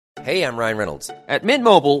Hey, I'm Ryan Reynolds. At Mint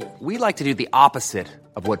Mobile, we like to do the opposite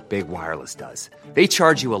of what Big Wireless does. They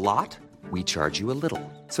charge you a lot, we charge you a little.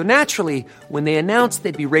 So naturally, when they announced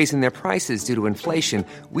they'd be raising their prices due to inflation,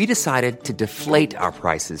 we decided to deflate our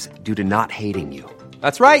prices due to not hating you.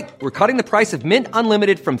 That's right. We're cutting the price of Mint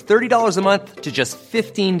Unlimited from $30 a month to just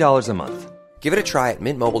 $15 a month. Give it a try at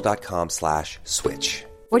mintmobile.com/switch.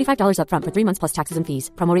 $45 up front for 3 months plus taxes and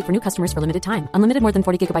fees. Promo rate for new customers for limited time. Unlimited more than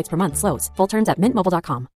 40 gigabytes per month. Slows full terms at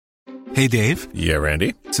mintmobile.com. Hey, Dave. Yeah,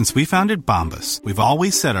 Randy. Since we founded Bombas, we've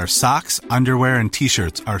always said our socks, underwear, and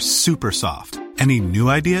T-shirts are super soft. Any new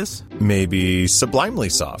ideas? Maybe sublimely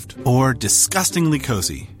soft. Or disgustingly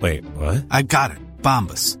cozy. Wait, what? I got it.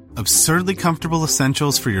 Bombas. Absurdly comfortable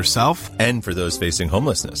essentials for yourself and for those facing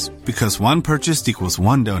homelessness. Because one purchased equals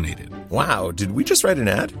one donated. Wow, did we just write an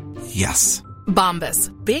ad? Yes.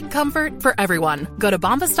 Bombas. Big comfort for everyone. Go to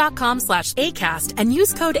bombas.com/ACAST and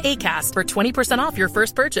use code ACAST for 20% off your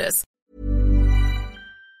first purchase.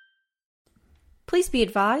 Please be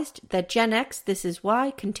advised that Gen X This Is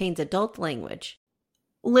Why contains adult language.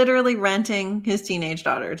 Literally renting his teenage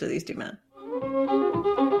daughter to these two men.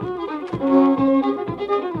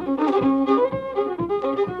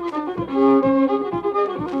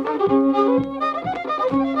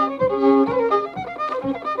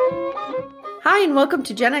 Hi, and welcome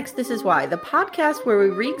to Gen X This Is Why, the podcast where we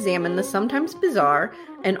re-examine the sometimes bizarre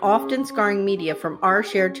and often scarring media from our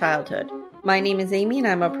shared childhood. My name is Amy, and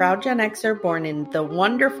I'm a proud Gen Xer born in the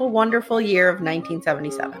wonderful, wonderful year of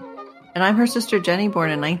 1977. And I'm her sister Jenny, born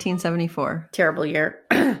in 1974. Terrible year.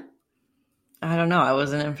 I don't know. I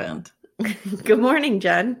was an infant. Good morning,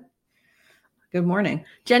 Jen. Good morning.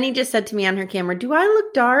 Jenny just said to me on her camera, "Do I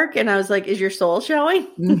look dark?" And I was like, "Is your soul showing?"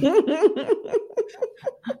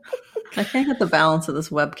 I can't get the balance of this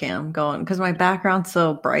webcam going because my background's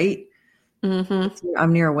so bright. Mm-hmm.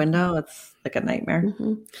 I'm near a window. It's like a nightmare.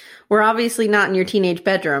 Mm-hmm. We're obviously not in your teenage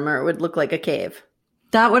bedroom, or it would look like a cave.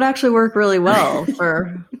 That would actually work really well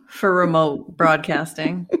for remote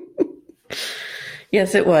broadcasting.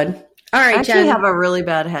 Yes, it would. All right, I actually Jen. have a really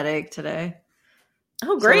bad headache today.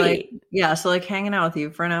 Oh, great. So hanging out with you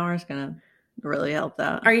for an hour is going to really help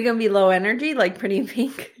that. Are you going to be low energy like Pretty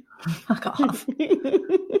Pink? Fuck off.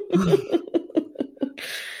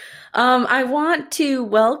 I want to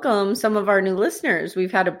welcome some of our new listeners.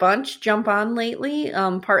 We've had a bunch jump on lately,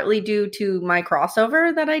 partly due to my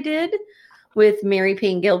crossover that I did with Mary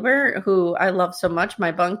Payne Gilbert, who I love so much,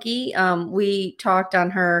 my bunkie. We talked on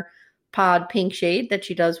her pod Pink Shade that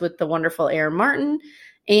she does with the wonderful Aaron Martin.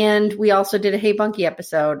 And we also did a Hey Bunkie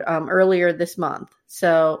episode earlier this month.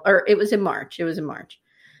 It was in March.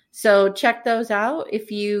 So check those out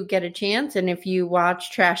if you get a chance. And if you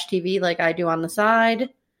watch trash TV like I do on the side,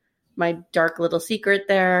 my dark little secret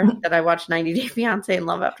there that I watch 90 Day Fiancé and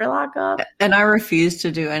Love After Lockup. And I refuse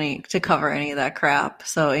to cover any of that crap.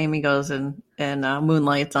 So Amy goes and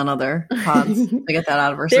moonlights on other pods to get that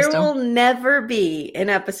out of her system. There will never be an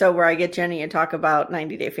episode where I get Jenny to talk about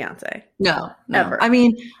 90 Day Fiancé. No. Ever. I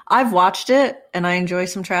mean, I've watched it and I enjoy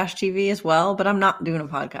some trash TV as well, but I'm not doing a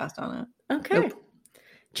podcast on it. Okay. Nope.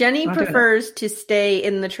 Jenny prefers to stay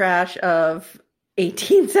in the trash of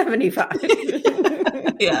 1875.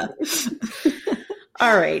 Yeah.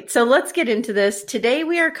 All right. So let's get into this. Today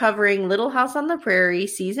we are covering Little House on the Prairie,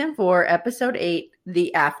 Season 4, Episode 8,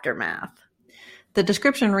 The Aftermath. The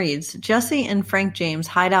description reads, Jesse and Frank James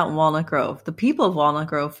hide out in Walnut Grove. The people of Walnut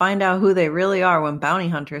Grove find out who they really are when bounty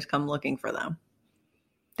hunters come looking for them.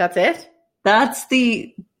 That's it? That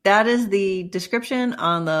is the description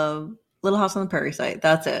on the Little House on the Prairie site.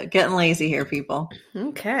 That's it. Getting lazy here, people.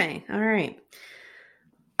 Okay. All right.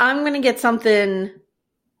 I'm going to get something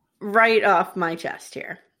right off my chest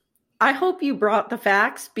here. I hope you brought the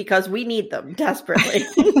facts because we need them desperately.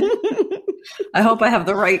 I hope I have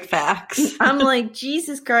the right facts. I'm like,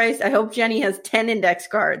 Jesus Christ, I hope Jenny has 10 index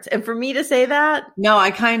cards. And for me to say that? No,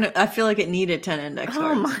 I feel like it needed 10 index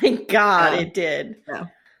cards. Oh my God, It did. Yeah.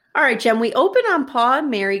 All right, Jen, we open on Pa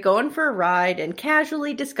and Mary going for a ride and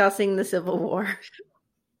casually discussing the Civil War.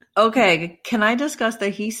 Okay, can I discuss that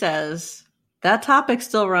he says that topic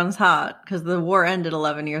still runs hot because the war ended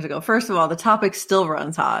 11 years ago. First of all, the topic still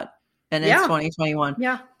runs hot and it's 2021.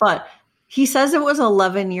 Yeah. But he says it was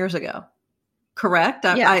 11 years ago. Correct?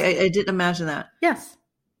 Yes. I didn't imagine that. Yes.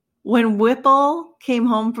 When Whipple came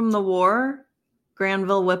home from the war,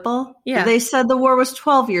 Granville Whipple, they said the war was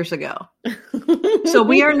 12 years ago. So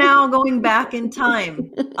we are now going back in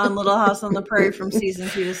time on Little House on the Prairie from season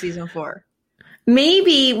 2 to season 4.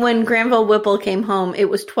 Maybe when Granville Whipple came home, it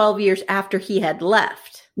was 12 years after he had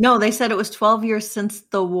left. No, they said it was 12 years since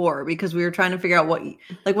the war because we were trying to figure out what,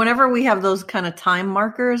 like whenever we have those kind of time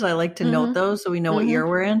markers, I like to note those so we know what year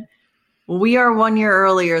we're in. Well, we are 1 year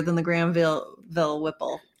earlier than the Granville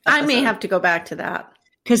Whipple episode. I may have to go back to that.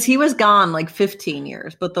 Because he was gone like 15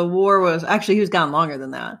 years, but the war was, actually he was gone longer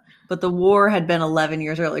than that. But the war had been 11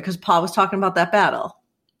 years earlier because Paul was talking about that battle.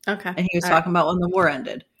 Okay. And he was talking about when the war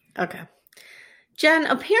ended. Okay. Jen,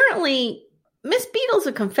 apparently Miss Beadle's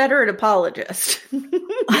a Confederate apologist.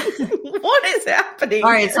 What is happening?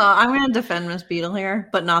 All right, so I'm going to defend Miss Beadle here,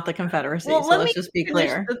 but not the Confederacy. Well, so let's just be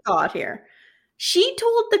clear. The thought here. She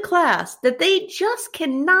told the class that they just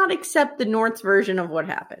cannot accept the North's version of what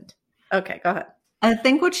happened. Okay, go ahead. I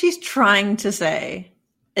think what she's trying to say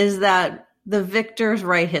is that the victors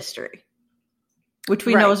write history, which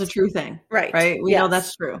we know is a true thing. Right? We know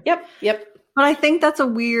that's true. Yep. But I think that's a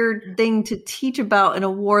weird thing to teach about in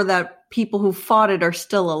a war that people who fought it are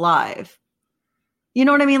still alive. You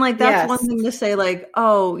know what I mean? Like, that's one thing to say, like,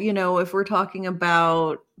 oh, you know, if we're talking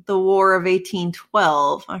about the War of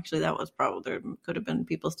 1812, actually, that was probably, there could have been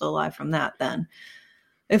people still alive from that then.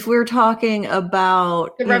 If we're talking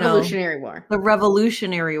about the Revolutionary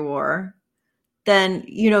War, then,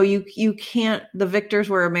 you know, you can't, the victors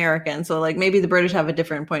were American. So like maybe the British have a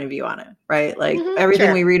different point of view on it, right? Like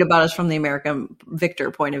everything we read about is from the American victor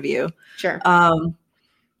point of view. Sure.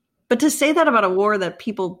 But to say that about a war that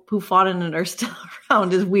people who fought in it are still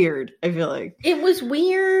around is weird, I feel like. It was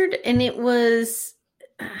weird, and it was,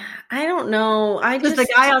 I don't know. Just the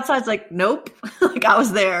guy outside's like, nope, like I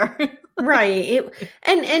was there. Right.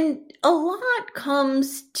 And a lot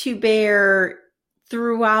comes to bear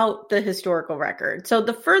throughout the historical record. So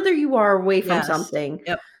the further you are away from something,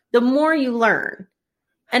 the more you learn.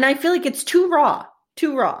 And I feel like it's too raw.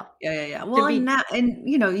 Yeah. Well, and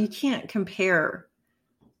you know, you can't compare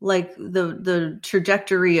like the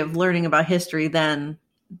trajectory of learning about history then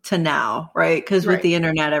to now, right? Because with the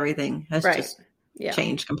internet, everything has just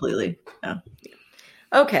changed completely. Yeah.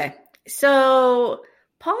 Okay. So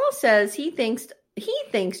Paul says he thinks,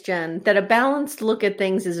 Jen, that a balanced look at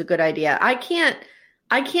things is a good idea. I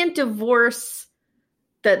can't divorce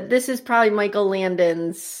that this is probably Michael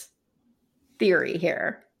Landon's theory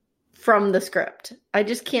here from the script. I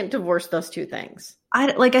just can't divorce those two things.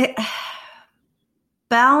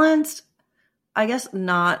 Balanced, I guess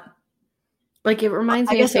not. Like, it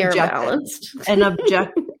reminds me of Fair Balanced.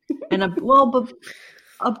 But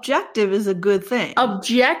objective is a good thing.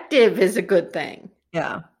 Objective is a good thing.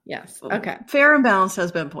 Yeah. Yes. Okay. Fair and balanced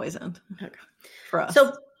has been poisoned for us.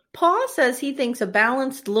 So Paul says he thinks a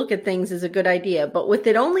balanced look at things is a good idea, but with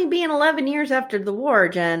it only being 11 years after the war,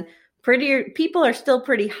 Jen, people are still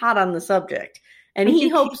pretty hot on the subject. And he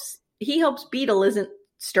hopes Beadle isn't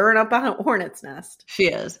stirring up a hornet's nest. She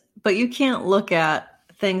is. But you can't look at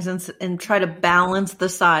things and try to balance the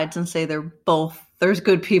sides and say there's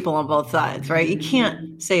good people on both sides, right? You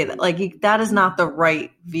can't say that. Like, that is not the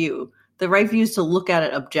right view. The right view is to look at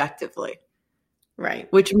it objectively. Right.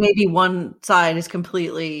 Which maybe one side is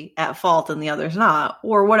completely at fault and the other's not,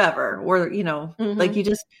 or whatever. Or, you know, like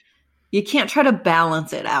you can't try to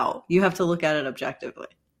balance it out. You have to look at it objectively.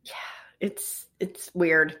 Yeah, it's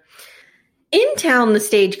weird. In town, the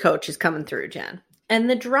stagecoach is coming through, Jen. And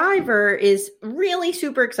the driver is really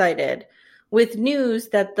super excited with news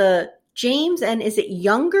that the James and is it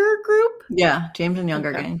Younger group? Yeah, James and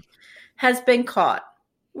Younger gang. Has been caught.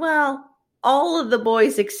 Well, all of the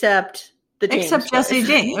boys except the James except Jesse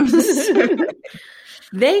James.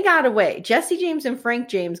 They got away. Jesse James and Frank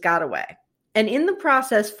James got away. And in the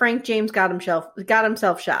process, Frank James got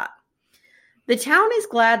himself shot. The town is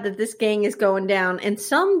glad that this gang is going down, and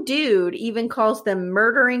some dude even calls them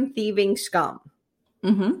murdering, thieving scum.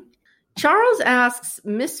 Mm-hmm. Charles asks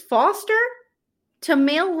Miss Foster to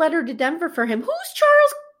mail a letter to Denver for him. Who's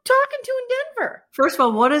Charles talking to in Denver? First of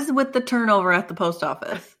all, what is with the turnover at the post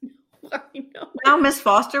office? I know. Now Miss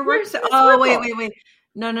Foster works. Wait.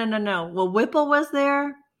 No. Well, Whipple was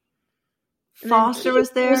there. Foster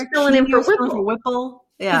was there. Was filling in for Whipple.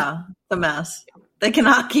 Yeah, the mess. They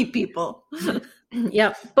cannot keep people.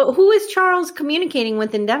 Yep. But who is Charles communicating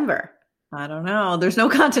with in Denver? I don't know. There's no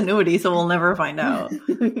continuity, so we'll never find out.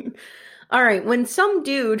 All right. When some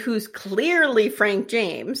dude who's clearly Frank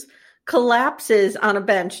James collapses on a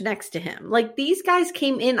bench next to him. Like, these guys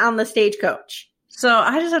came in on the stagecoach. So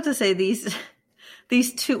I just have to say these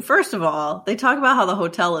two, first of all, they talk about how the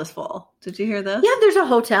hotel is full. Did you hear this? Yeah, there's a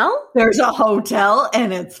hotel. There's a hotel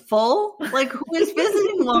and it's full. Like, who is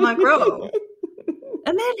visiting Walnut Grove?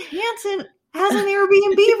 And then Hanson has an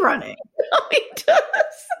Airbnb running. Oh, he does.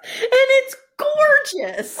 And it's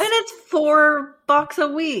gorgeous. And it's $4 a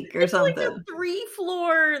week or something. Like a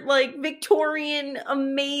 3-floor, like Victorian,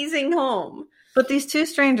 amazing home. But these two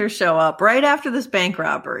strangers show up right after this bank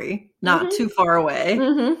robbery, not too far away.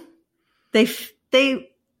 Mm-hmm. They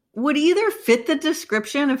would either fit the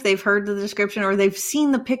description if they've heard the description or they've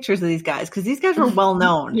seen the pictures of these guys because these guys were well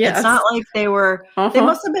known. Yes. It's not like they were, they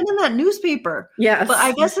must have been in that newspaper. Yes. But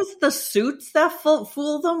I guess it's the suits that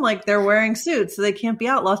fool them. Like they're wearing suits so they can't be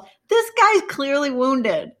outlaws. This guy's clearly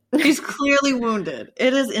wounded. He's clearly wounded.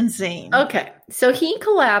 It is insane. Okay. So he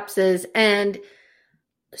collapses and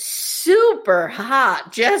super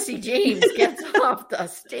hot Jesse James gets off the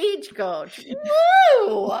stagecoach.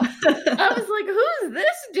 Woo! I was like, who's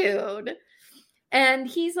this dude? And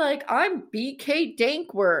he's like, I'm BK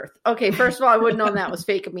Dankworth. Okay, first of all, I wouldn't know that was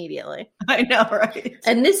fake immediately. I know, right?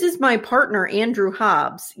 And this is my partner, Andrew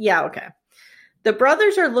Hobbs. Yeah, okay. The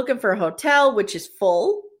brothers are looking for a hotel, which is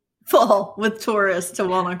full with tourists to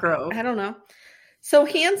Walnut Grove. I don't know. So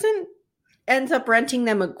Hansen ends up renting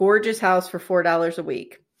them a gorgeous house for $4 a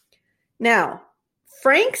week. Now,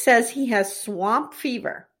 Frank says he has swamp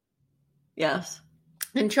fever. Yes.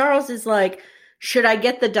 And Charles is like, should I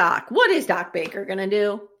get the doc? What is Doc Baker going to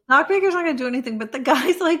do? Doc Baker's not going to do anything, but the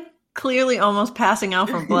guy's like clearly almost passing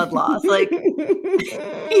out from blood loss. Like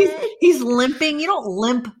he's limping. You don't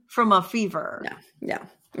limp from a fever. No.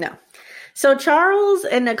 So Charles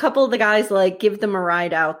and a couple of the guys like give them a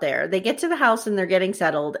ride out there. They get to the house and they're getting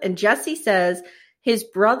settled. And Jesse says his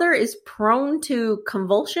brother is prone to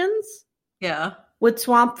convulsions. Yeah. With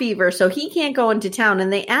swamp fever. So he can't go into town.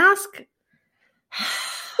 And they ask,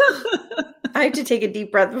 I have to take a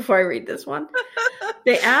deep breath before I read this one.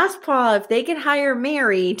 They ask Paul if they could hire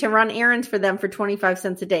Mary to run errands for them for 25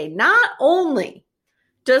 cents a day. Not only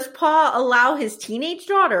does Paul allow his teenage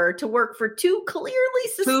daughter to work for two clearly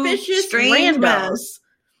suspicious randos,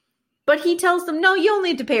 but he tells them, no, you only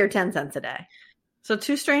have to pay her 10 cents a day. So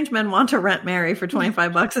two strange men want to rent Mary for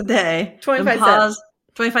 $25 a day. 25 cents.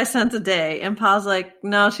 25 cents a day. And Pa's like,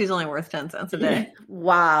 no, she's only worth 10 cents a day.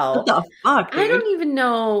 Wow. What the fuck, dude? I don't even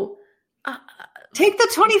know. Take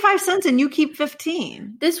the 25 cents and you keep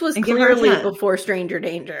 15. This was clearly before Stranger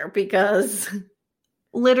Danger because...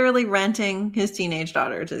 Literally renting his teenage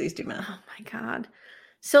daughter to these two men. Oh my God.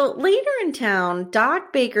 So later in town,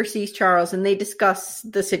 Doc Baker sees Charles and they discuss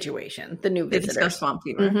the situation, the new visitors. They discuss swamp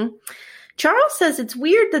fever. Mm-hmm. Charles says it's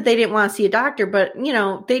weird that they didn't want to see a doctor, but, you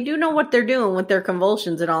know, they do know what they're doing with their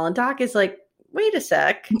convulsions and all. And Doc is like, wait a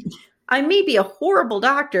sec. I may be a horrible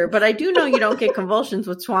doctor, but I do know you don't get convulsions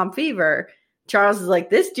with swamp fever. Charles is like,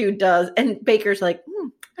 this dude does. And Baker's like,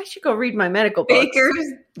 I should go read my medical books.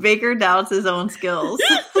 Baker doubts his own skills.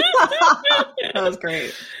 That was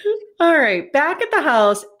great. All right. Back at the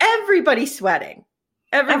house, everybody's sweating.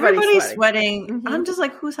 Everybody's sweating. Mm-hmm. I'm just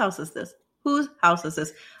like, whose house is this? Whose house is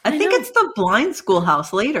this? I think it's the blind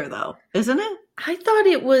schoolhouse later, though, isn't it? I thought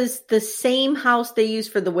it was the same house they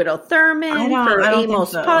used for the Widow Thurman, for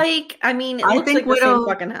Amos Pike. I mean, it looks like the same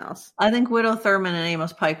fucking house. I think Widow Thurman and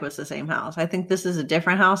Amos Pike was the same house. I think this is a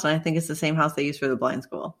different house, and I think it's the same house they used for the blind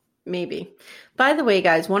school. Maybe. By the way,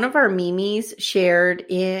 guys, one of our Mimis shared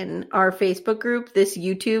in our Facebook group this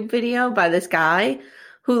YouTube video by this guy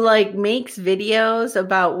who like makes videos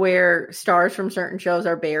about where stars from certain shows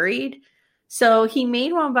are buried. So he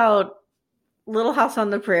made one about Little House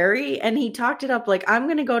on the Prairie, and he talked it up like, I'm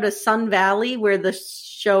going to go to Sun Valley where the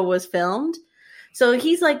show was filmed. So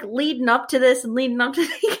he's like leading up to this and leading up to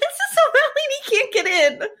this. He gets to Sun Valley and he can't get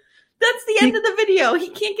in. That's the end of the video. He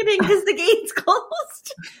can't get in because the gate's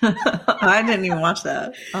closed. I didn't even watch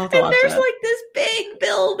that. And there's like this big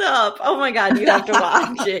build up. Oh my God, you have to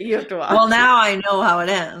watch it. You have to watch it. Well, now I know how it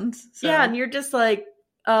ends. So. Yeah, and you're just like,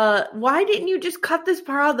 why didn't you just cut this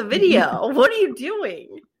part out of the video? What are you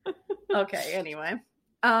doing? Okay, anyway.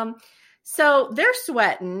 So they're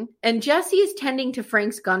sweating, and Jesse is tending to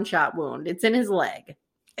Frank's gunshot wound. It's in his leg.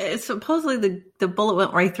 It's supposedly the bullet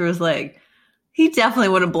went right through his leg. He definitely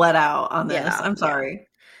would have bled out on this. Yeah, I'm sorry. Yeah.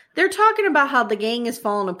 They're talking about how the gang is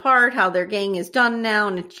falling apart, how their gang is done now,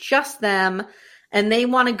 and it's just them. And they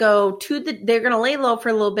want to go they're going to lay low for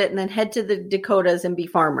a little bit and then head to the Dakotas and be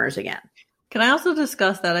farmers again. Can I also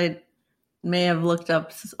discuss that I may have looked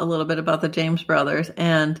up a little bit about the James brothers,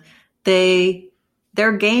 and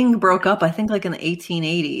their gang broke up, I think, like in the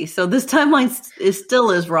 1880s. So this timeline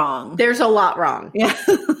still is wrong. There's a lot wrong. Yeah.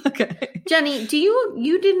 Okay. Jenny,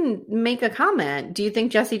 you didn't make a comment. Do you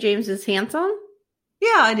think Jesse James is handsome?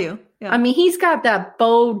 Yeah, I do. Yeah. I mean, he's got that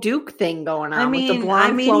Bo Duke thing going on with the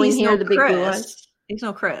blonde flowing hair, the big blue eyes. He's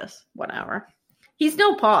no Chris. Whatever. He's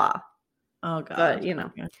no Pa. Oh, God. But, you know.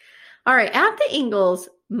 Okay. All right. At the Ingalls,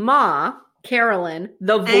 Ma, Carolyn,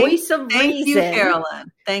 the voice of reason. Thank you,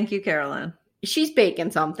 Carolyn. Thank you, Carolyn. She's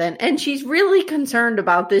baking something, and she's really concerned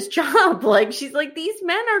about this job. Like, she's like, these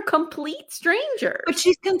men are complete strangers. But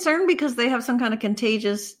she's concerned because they have some kind of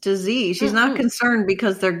contagious disease. She's not concerned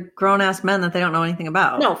because they're grown-ass men that they don't know anything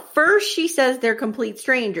about. No, first she says they're complete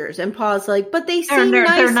strangers, and Pa's like, but they seem nice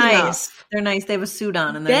They're enough. nice. They're nice. They have a suit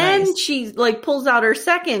on, and they're then nice. she, like, pulls out her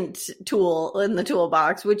second tool in the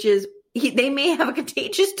toolbox, which is, they may have a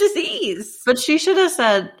contagious disease. But she should have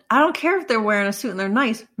said, I don't care if they're wearing a suit and they're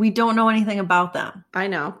nice. We don't know anything about them. I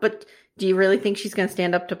know. But do you really think she's going to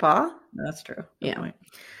stand up to Pa? That's true. Good Yeah. point.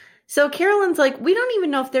 So Carolyn's like, we don't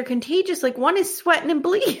even know if they're contagious. Like, one is sweating and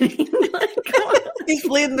bleeding. He's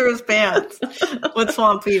bleeding through his pants with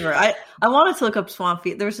swamp fever. I wanted to look up swamp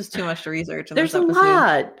fever. There's just too much to research in There's this a episode.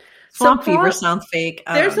 lot. Swamp fever sounds fake.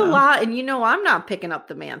 There's a lot. And I'm not picking up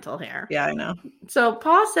the mantle here. Yeah, I know. So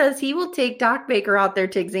Pa says he will take Doc Baker out there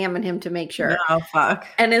to examine him to make sure. Oh, fuck.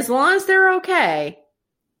 And as long as they're okay,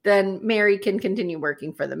 then Mary can continue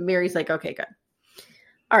working for them. Mary's like, okay, good.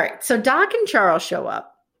 All right. So Doc and Charles show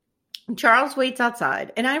up. Charles waits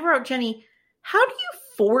outside. And I wrote, Jenny, how do you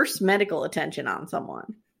force medical attention on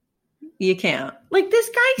someone? You can't. Like, this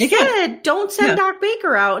guy said, don't send Doc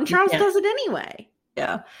Baker out. And Charles does it anyway.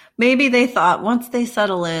 Yeah. Maybe they thought once they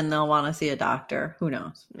settle in, they'll want to see a doctor. Who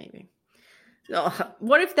knows? Maybe. So,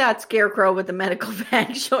 what if that scarecrow with the medical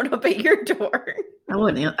bag showed up at your door?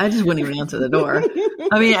 I just wouldn't even answer the door.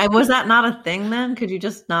 I mean, was that not a thing then? Could you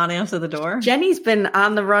just not answer the door? Jenny's been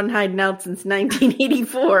on the run hiding out since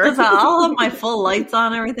 1984. I'll have my full lights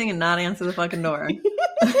on and everything and not answer the fucking door.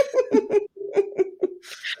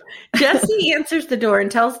 Jesse answers the door and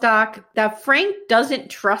tells Doc that Frank doesn't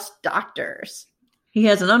trust doctors. He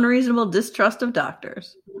has an unreasonable distrust of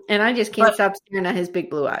doctors. And I just can't stop staring at his big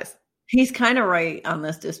blue eyes. He's kind of right on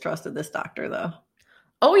this distrust of this doctor, though.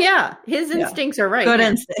 Oh, yeah. His instincts are right. Good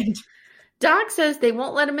instinct. Doc says they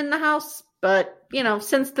won't let him in the house, but,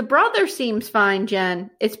 since the brother seems fine, Jen,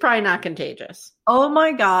 it's probably not contagious. Oh,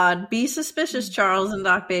 my God. Be suspicious, Charles and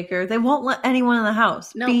Doc Baker. They won't let anyone in the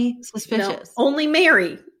house. No. Be suspicious. No. Only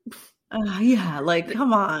Mary. Yeah,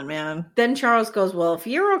 come on, man. Then Charles goes, well, if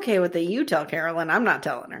you're okay with it, you tell Carolyn. I'm not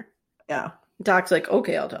telling her. Yeah. Doc's like,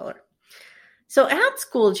 okay, I'll tell her. So at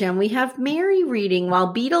school, Jen, we have Mary reading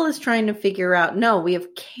while Beetle is trying to figure out. No, we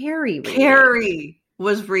have Carrie reading. Carrie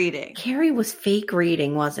was reading. Carrie was fake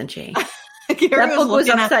reading, wasn't she? That book was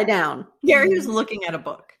upside down. Carrie was looking at a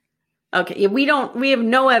book. Okay, yeah, we have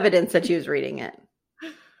no evidence that she was reading it.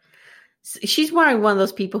 She's one of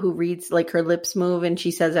those people who reads, like, her lips move and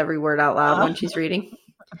she says every word out loud when she's reading.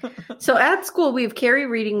 So at school, we have Carrie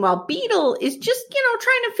reading while Beetle is just,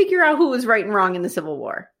 trying to figure out who was right and wrong in the Civil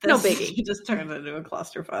War. No biggie. He just turned into a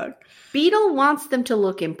clusterfuck. Beetle wants them to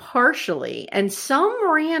look impartially, and some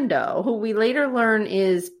rando, who we later learn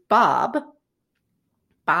is Bobby,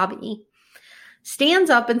 stands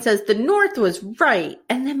up and says the North was right,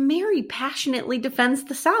 and then Mary passionately defends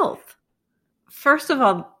the South. First of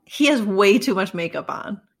all, he has way too much makeup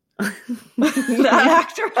on. That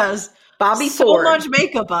actor has Bobby so Ford. much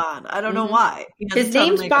makeup on. I don't know why. His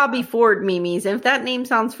name's Bobby Ford, Mimi's. And if that name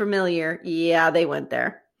sounds familiar, yeah, they went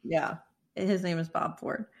there. Yeah. His name is Bob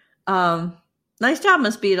Ford. Nice job,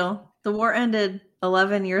 Miss Beetle. The war ended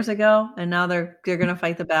 11 years ago, and now they're going to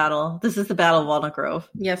fight the battle. This is the Battle of Walnut Grove.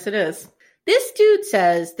 Yes, it is. This dude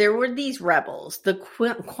says there were these rebels, the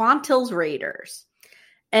Quantilles Raiders,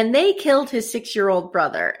 and they killed his 6-year-old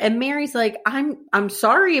brother. And Mary's like, I'm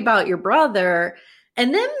sorry about your brother.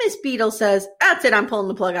 And then Miss Beetle says, that's it, I'm pulling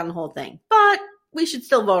the plug on the whole thing. But we should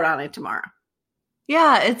still vote on it tomorrow.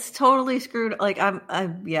 Yeah, it's totally screwed.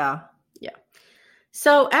 Yeah.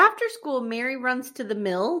 So after school, Mary runs to the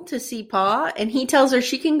mill to see Pa, and he tells her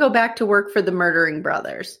she can go back to work for the murdering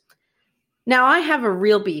brothers. Now, I have a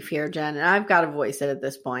real beef here, Jen, and I've got to voice it at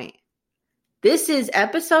this point. This is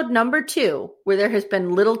episode number 2, where there has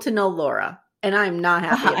been little to no Laura. And I'm not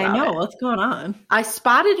happy about it. I know. What's going on? I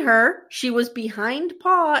spotted her. She was behind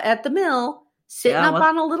Pa at the mill, sitting up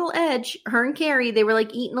on a little edge. Her and Carrie, they were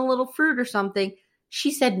like eating a little fruit or something.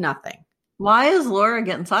 She said nothing. Why is Laura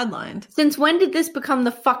getting sidelined? Since when did this become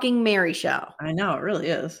the fucking Mary show? I know. It really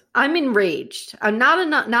is. I'm enraged. I'm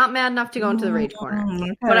not mad enough to go into the rage corner.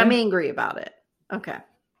 Okay. But I'm angry about it. Okay.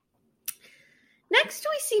 Next,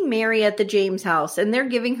 we see Mary at the James house, and they're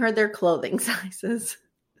giving her their clothing sizes.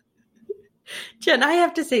 Jen, I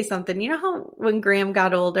have to say something. You know how when Graham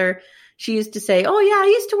got older, she used to say, oh, yeah, I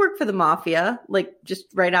used to work for the mafia, like just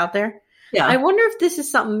right out there. Yeah. I wonder if this is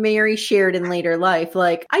something Mary shared in later life.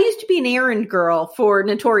 Like, I used to be an errand girl for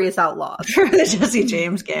Notorious Outlaws. For the Jesse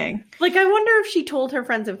James gang. Like, I wonder if she told her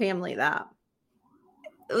friends and family that.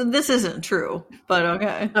 this isn't true, but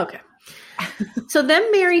okay. Okay. So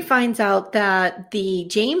then Mary finds out that the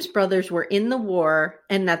James brothers were in the war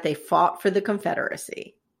and that they fought for the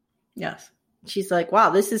Confederacy. Yes. She's like, wow,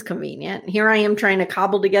 this is convenient. Here I am trying to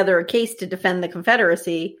cobble together a case to defend the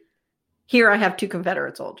Confederacy. Here I have 2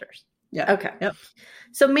 Confederate soldiers. Yeah. Okay. Yep.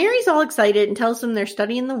 So Mary's all excited and tells them they're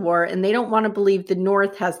studying the war and they don't want to believe the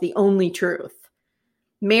North has the only truth.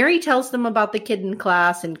 Mary tells them about the kid in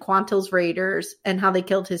class and Quantrill's raiders and how they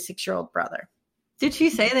killed his 6-year-old brother. Did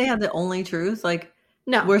she say they had the only truth? Like,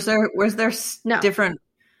 no. Was there no. different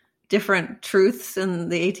truths in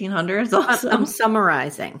the 1800s also? I'm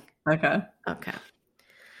summarizing. Okay.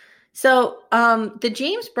 So the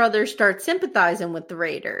James brothers start sympathizing with the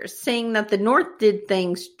raiders, saying that the North did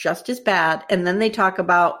things just as bad, and then they talk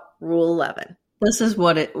about Rule 11. This is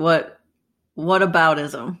what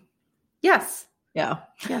aboutism? Yes. Yeah.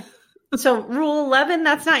 So Rule 11,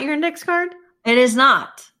 that's not your index card? It is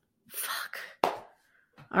not. Fuck.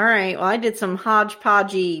 All right. Well, I did some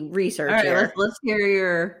hodgepodgey research. All right, here. let's hear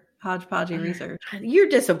your hodgepodgey research. You're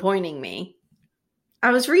disappointing me.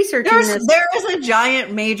 I was researching this. There is a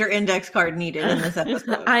giant major index card needed in this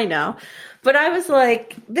episode. I know. But I was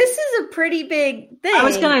like, this is a pretty big thing. I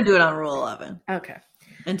was going to do it on Rule 11. Okay.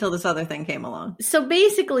 Until this other thing came along. So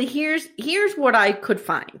basically, here's what I could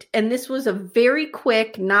find. And this was a very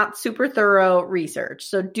quick, not super thorough research.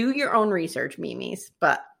 So do your own research, Mimis.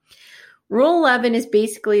 But Rule 11 is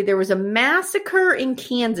basically there was a massacre in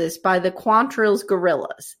Kansas by the Quantrill's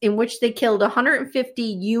guerrillas in which they killed 150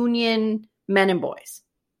 Union men and boys.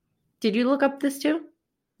 Did you look up this too?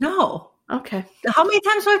 No. Okay. How many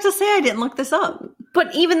times do I have to say I didn't look this up?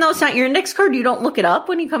 But even though it's not your index card, you don't look it up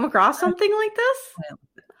when you come across something like this?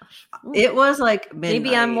 It was like midnight.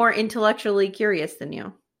 Maybe I'm more intellectually curious than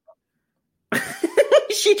you.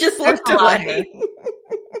 She just looked away.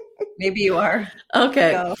 Maybe you are.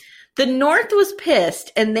 Okay. Go. The North was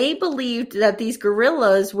pissed, and they believed that these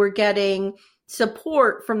guerrillas were getting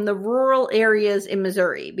support from the rural areas in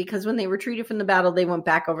Missouri because when they retreated from the battle, they went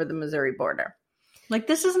back over the Missouri border. Like,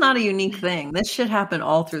 this is not a unique thing. This shit happened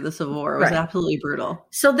all through the Civil War. It was absolutely brutal.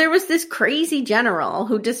 So there was this crazy general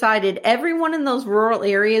who decided everyone in those rural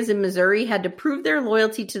areas in Missouri had to prove their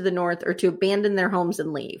loyalty to the North or to abandon their homes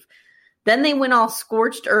and leave. Then they went all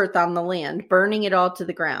scorched earth on the land, burning it all to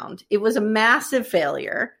the ground. It was a massive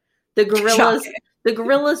failure. The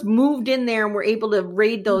guerrillas moved in there and were able to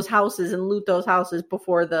raid those houses and loot those houses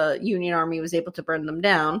before the Union Army was able to burn them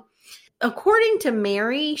down. According to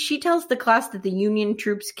Mary, she tells the class that the Union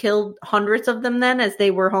troops killed hundreds of them then as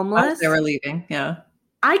they were homeless. As they were leaving, yeah.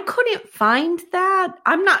 I couldn't find that.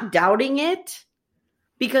 I'm not doubting it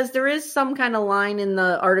because there is some kind of line in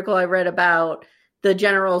the article I read about the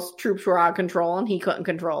general's troops were out of control and he couldn't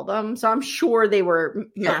control them. So I'm sure they were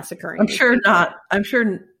massacring. I'm sure not. I'm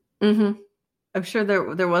sure. Mm-hmm. I'm sure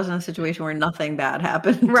there wasn't a situation where nothing bad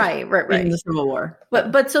happened. Right. In the Civil War.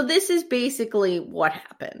 But so this is basically what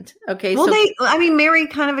happened. Okay. Well, Mary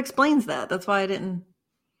kind of explains that. That's why I didn't.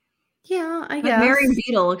 Yeah, I guess. Mary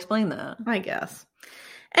Beadle explained that. I guess.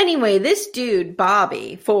 Anyway, this dude,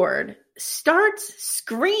 Bobby Ford, starts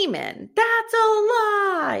screaming, "That's a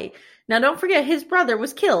lie!" Now, don't forget, his brother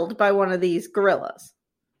was killed by one of these guerrillas.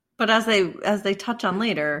 But as they touch on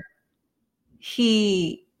later,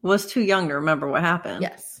 he was too young to remember what happened.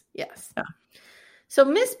 Yes. Yeah. So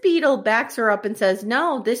Miss Beadle backs her up and says,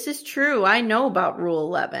 "No, this is true. I know about Rule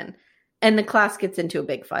 11." And the class gets into a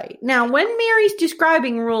big fight. Now, when Mary's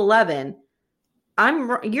describing Rule 11,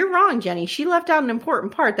 you're wrong, Jenny. She left out an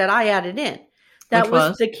important part that I added in. That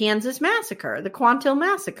was the Kansas massacre, the Quantrill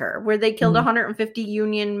massacre, where they killed 150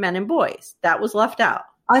 Union men and boys. That was left out.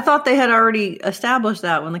 I thought they had already established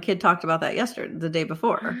that when the kid talked about that the day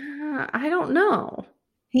before. I don't know.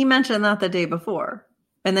 He mentioned that the day before.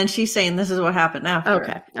 And then she's saying this is what happened after.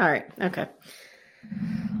 Okay.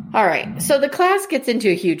 All right. So the class gets into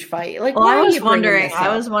a huge fight. Like, well, I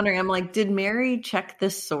was wondering, I'm like, did Mary check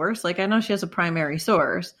this source? Like, I know she has a primary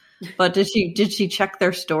source, but did she check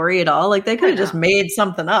their story at all? Like, they could have just made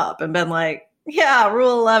something up and been like, yeah,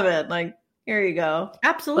 Rule 11. Like, here you go.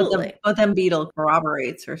 Absolutely. But then Beadle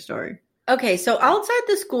corroborates her story. Okay. So outside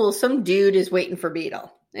the school, some dude is waiting for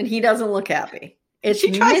Beadle and he doesn't look happy.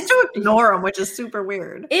 She tries to ignore him, which is super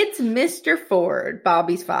weird. It's Mr. Ford,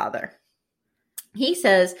 Bobby's father. He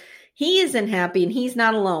says he isn't happy and he's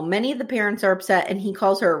not alone. Many of the parents are upset and he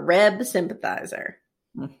calls her a Reb sympathizer.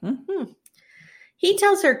 Mm-hmm. He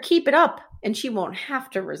tells her, keep it up and she won't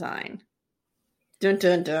have to resign. Dun,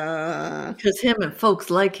 dun, dun. Because him and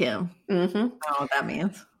folks like him. Mm-hmm. I don't know what that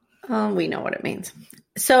means. We know what it means.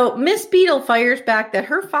 So Miss Beadle fires back that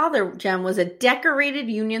her father, Jem, was a decorated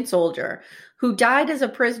Union soldier who died as a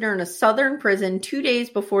prisoner in a southern prison 2 days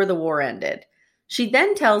before the war ended. She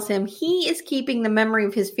then tells him he is keeping the memory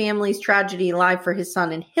of his family's tragedy alive for his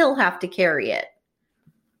son, and he'll have to carry it.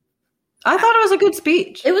 I thought it was a good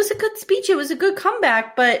speech. It was a good speech. It was a good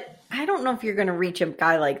comeback, but I don't know if you're going to reach a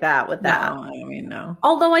guy like that with that. No, I mean, no.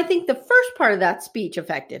 Although I think the first part of that speech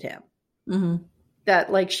affected him. Mm-hmm.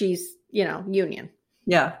 That, like, she's, union.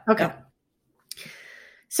 Yeah. Okay. Yeah.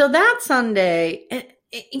 So that Sunday,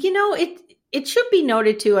 it should be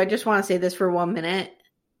noted too. I just want to say this for 1 minute.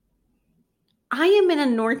 I am in a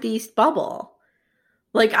Northeast bubble.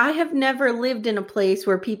 Like, I have never lived in a place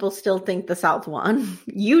where people still think the South won.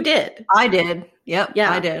 You did. I did. Yep.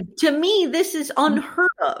 Yeah. I did. To me, this is unheard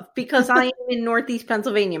of because I am in Northeast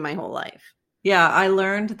Pennsylvania my whole life. Yeah. I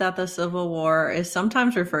learned that the Civil War is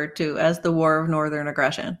sometimes referred to as the War of Northern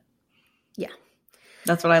Aggression. Yeah.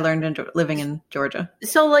 That's what I learned living in Georgia.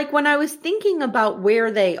 So, like, when I was thinking about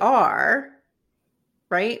where they are,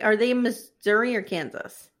 right? Are they in Missouri or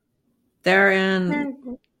Kansas? They're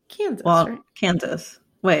in Kansas, right? Kansas.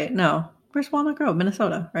 Wait, no. Where's Walnut Grove?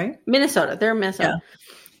 Minnesota, right? Minnesota. They're in Minnesota. Yeah.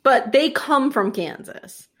 But they come from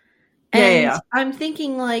Kansas. And yeah. I'm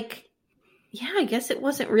thinking, like, I guess it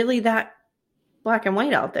wasn't really that black and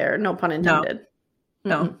white out there. No pun intended.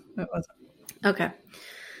 No, it wasn't. Okay.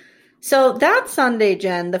 So that Sunday,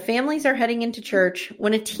 Jen, the families are heading into church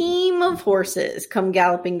when a team of horses come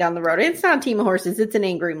galloping down the road. It's not a team of horses. It's an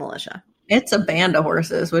angry militia. It's a band of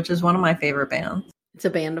horses, which is one of my favorite bands. It's a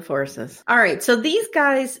band of horses. All right. So these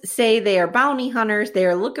guys say they are bounty hunters. They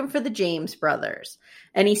are looking for the James brothers.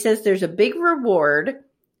 And he says there's a big reward.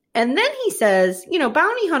 And then he says,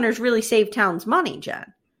 bounty hunters really save towns money,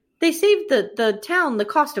 Jen. They saved the town the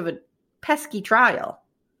cost of a pesky trial.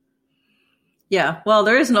 Yeah. Well,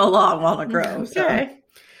 there is no law in Walnut Grove. Okay. So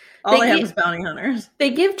all they have is bounty hunters.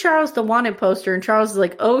 They give Charles the wanted poster, and Charles is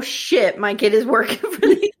like, oh, shit, my kid is working for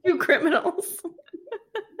these two criminals.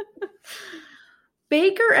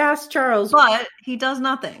 Baker asks Charles. But he does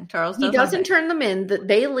nothing. Charles does He doesn't nothing. turn them in.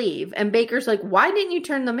 They leave. And Baker's like, why didn't you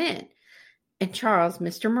turn them in? And Charles,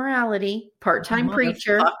 Mr. Morality, part-time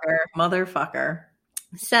preacher. Motherfucker.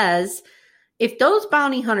 Says, if those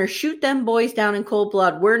bounty hunters shoot them boys down in cold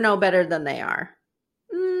blood, we're no better than they are.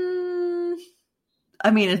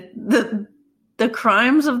 I mean, the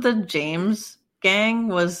crimes of the James gang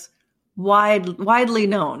was widely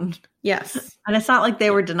known. Yes. And it's not like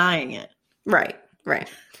they were denying it. Right.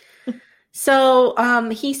 So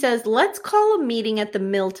he says, let's call a meeting at the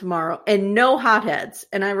mill tomorrow and no hotheads.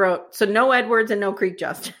 And I wrote, so no Edwards and no Creek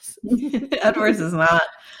Justice. Edwards is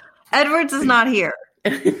not here.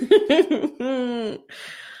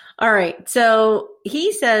 All right. So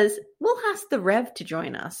he says, we'll ask the Rev to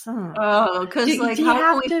join us. Because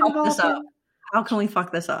how can we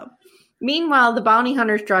fuck this up? Meanwhile, the bounty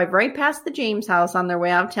hunters drive right past the James house on their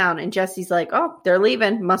way out of town. And Jesse's like, oh, they're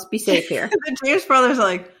leaving. Must be safe here. The James brothers are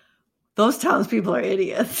like, those townspeople are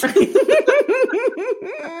idiots.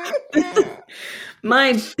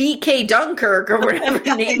 My BK Dunkirk or whatever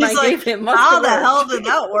name I gave him. How the hell did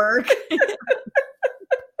that work?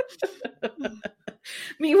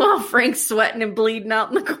 Meanwhile, Frank's sweating and bleeding out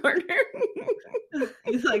in the corner.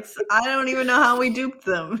 He's like, I don't even know how we duped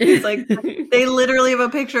them. He's like, they literally have a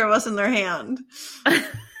picture of us in their hand.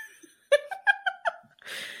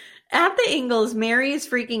 At the Ingalls, Mary is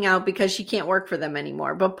freaking out because she can't work for them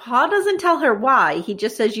anymore. But Pa doesn't tell her why. He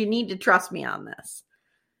just says, you need to trust me on this.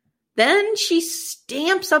 Then she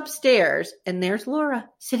stamps upstairs, and there's Laura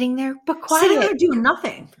sitting there, but quiet. Sitting there doing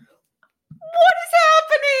nothing. What is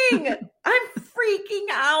happening? I'm freaking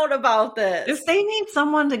out about this. If they need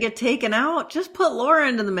someone to get taken out, just put Laura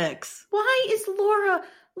into the mix. Why is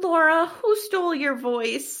Laura, who stole your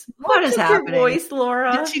voice? What is happening? Your voice,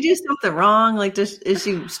 Laura? Did she do something wrong? Like, is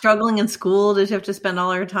she struggling in school? Did she have to spend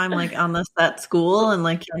all her time like on that school and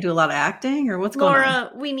like can't do a lot of acting, or what's going on?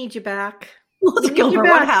 Laura, we need you back. Let's go over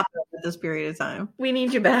what happened at this period of time. We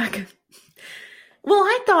need you back. Well,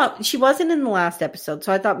 I thought she wasn't in the last episode,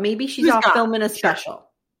 so I thought maybe she's off filming a special.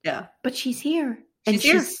 Yeah. But she's here.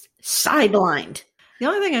 She's sidelined. The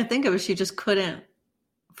only thing I think of is she just couldn't,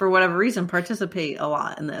 for whatever reason, participate a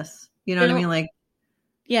lot in this. You know what I mean? Like,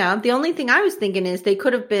 yeah, the only thing I was thinking is they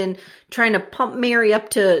could have been trying to pump Mary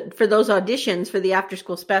up for those auditions for the after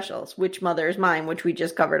school specials, Which Mother Is Mine, which we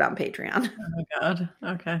just covered on Patreon. Oh my God.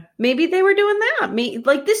 Okay. Maybe they were doing that.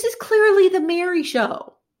 Like, this is clearly the Mary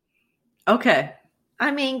show. Okay.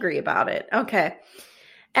 I'm angry about it. Okay.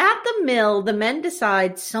 At the mill, the men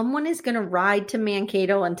decide someone is going to ride to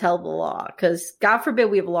Mankato and tell the law, because God forbid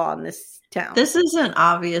we have law in this town. This isn't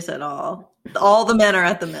obvious at all. All the men are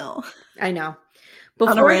at the mill. I know.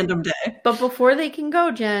 on a random day. But before they can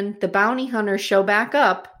go, Jen, the bounty hunters show back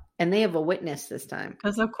up, and they have a witness this time.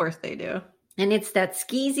 Because of course they do. And it's that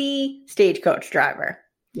skeezy stagecoach driver.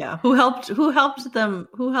 Yeah, who helped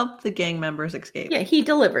the gang members escape. Yeah, he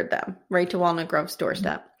delivered them right to Walnut Grove's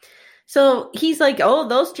doorstep. So he's like, oh,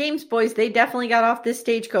 those James boys, they definitely got off this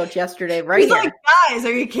stagecoach yesterday, right? He's like, guys,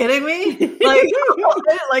 are you kidding me?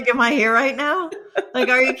 Like, am I here right now? Like,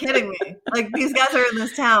 are you kidding me? Like, these guys are in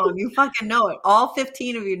this town. You fucking know it. All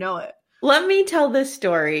 15 of you know it. Let me tell this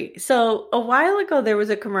story. So a while ago, there was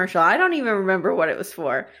a commercial. I don't even remember what it was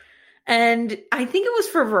for. And I think it was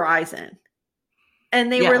for Verizon. And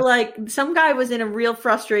they were like, some guy was in a real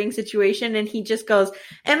frustrating situation, and he just goes,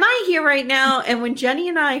 am I here right now? And when Jenny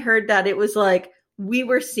and I heard that, it was like, we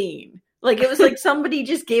were seen. Like, it was like somebody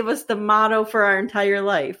just gave us the motto for our entire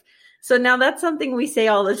life. So now that's something we say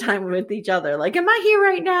all the time with each other. Like, am I here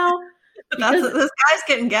right now? This guy's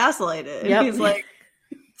getting gaslighted. Yep. He's like,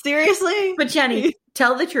 seriously? But Jenny,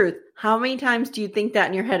 tell the truth. How many times do you think that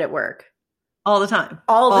in your head at work? All the time.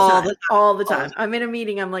 All the time. I'm in a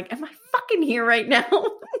meeting. I'm like, am I fucking here right now?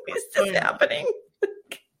 Is this happening?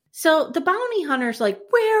 So the bounty hunter's like,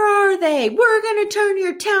 where are they? We're going to turn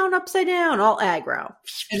your town upside down. All aggro.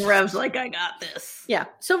 And Rev's like, I got this. Yeah.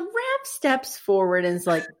 So Rev steps forward and is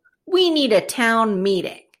like, we need a town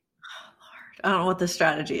meeting. I don't know what the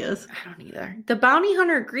strategy is. I don't either. The bounty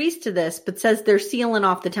hunter agrees to this, but says they're sealing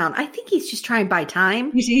off the town. I think he's just trying to buy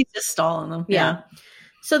time. He's just stalling them. Yeah.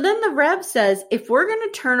 So then the Rev says, if we're going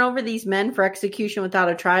to turn over these men for execution without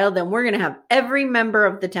a trial, then we're going to have every member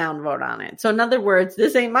of the town vote on it. So in other words,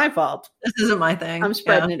 this ain't my fault. This isn't my thing. I'm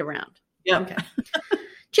spreading it around. Yeah. Okay.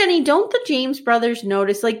 Jenny, don't the James brothers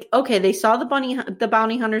notice, like, okay, they saw the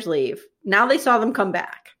bounty hunters leave. Now they saw them come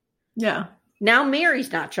back. Yeah. Now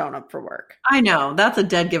Mary's not showing up for work. I know. That's a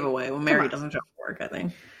dead giveaway when Mary doesn't show up for work, I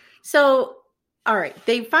think. So, all right.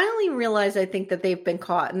 They finally realize, I think, that they've been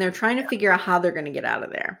caught, and they're trying to figure out how they're going to get out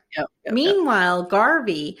of there. Yep. Meanwhile,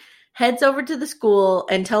 Garvey heads over to the school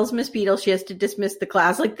and tells Miss Beadle she has to dismiss the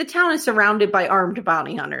class. Like, the town is surrounded by armed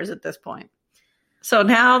bounty hunters at this point. So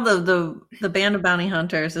now the band of bounty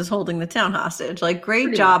hunters is holding the town hostage. Like,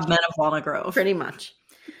 great job, men of Walnut Grove. Pretty much.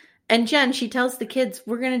 And Jen, she tells the kids,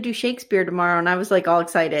 we're going to do Shakespeare tomorrow. And I was like all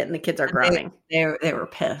excited, and the kids are groaning. They were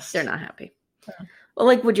pissed. They're not happy. Yeah. Well,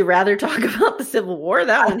 like, would you rather talk about the Civil War?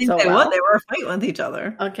 That one so well. They were fighting with each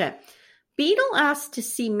other. Okay. Beadle asked to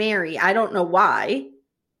see Mary. I don't know why.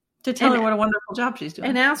 To tell her what a wonderful job she's doing.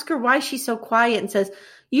 And ask her why she's so quiet, and says,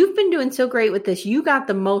 you've been doing so great with this. You got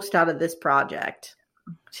the most out of this project.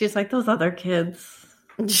 She's like, those other kids.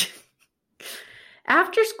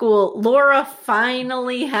 After school, Laura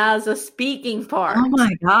finally has a speaking part. Oh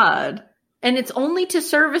my God. And it's only to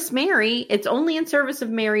service Mary. It's only in service of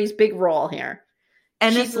Mary's big role here.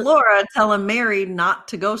 And it's Laura telling Mary not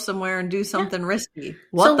to go somewhere and do something risky.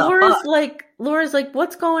 What the fuck? Laura's like,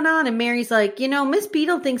 what's going on? And Mary's like, Miss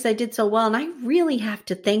Beadle thinks I did so well, and I really have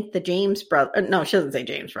to thank the James brothers. No, she doesn't say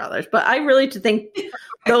James brothers, but I really to thank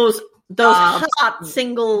those hot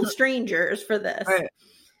single strangers for this. Right.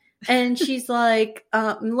 And she's like,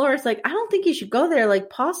 Laura's like, I don't think you should go there. Like,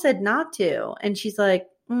 Paul said not to. And she's like,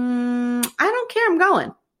 I don't care. I'm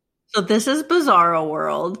going. So this is Bizarro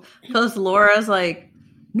World, because Laura's like,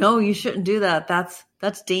 no, you shouldn't do that.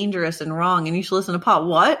 That's dangerous and wrong, and you should listen to Paul.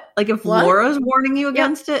 What? Like, if Laura's warning you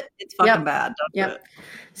against it, it's fucking bad. Don't do it.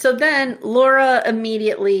 So then Laura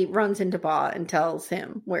immediately runs into Paul and tells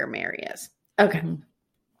him where Mary is. Okay. Mm-hmm.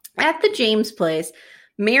 At the James place,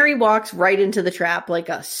 Mary walks right into the trap like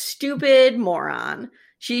a stupid moron.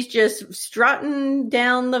 She's just strutting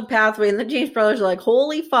down the pathway, and the James brothers are like,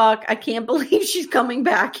 holy fuck, I can't believe she's coming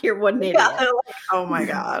back here. What an idiot. Yeah, they're like, oh my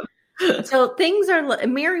God. So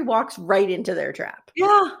Mary walks right into their trap.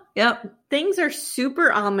 Yeah. Yep. Things are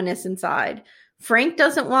super ominous inside. Frank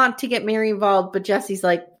doesn't want to get Mary involved, but Jesse's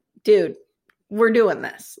like, dude, we're doing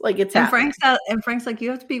this. Like, it's happening. Frank's like, you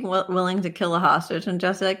have to be willing to kill a hostage. And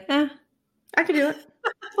Jesse's like, I could do it.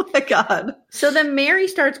 Oh my God. So then Mary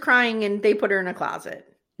starts crying, and they put her in a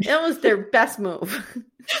closet. It was their best move.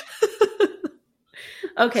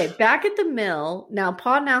 Okay, back at the mill. Now,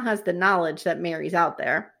 Paul now has the knowledge that Mary's out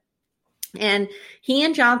there. And he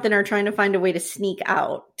and Jonathan are trying to find a way to sneak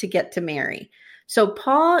out to get to Mary. So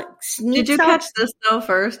Paul sneaks out. Did you catch this, though,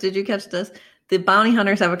 first? Did you catch this? The bounty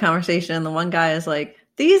hunters have a conversation, and the one guy is like,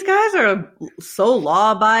 these guys are so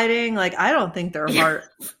law-abiding. Like, I don't think they're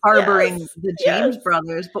harboring the James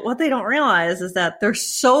brothers. But what they don't realize is that they're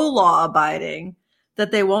so law-abiding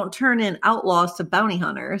that they won't turn in outlaws to bounty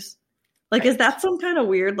hunters. Like, is that some kind of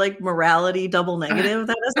weird, like, morality double negative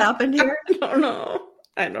that has happened here? I don't know.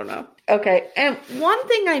 I don't know. Okay. And one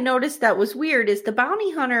thing I noticed that was weird is the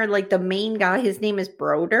bounty hunter, like the main guy, his name is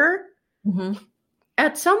Broder. Mm-hmm.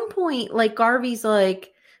 At some point, like Garvey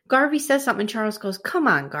says something and Charles goes, come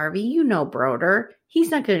on, Garvey, you know Broder. He's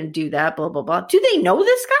not going to do that, blah, blah, blah. Do they know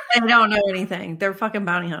this guy? They don't know anything. They're fucking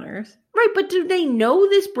bounty hunters. Right, but do they know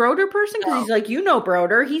this Broder person? Because he's like, you know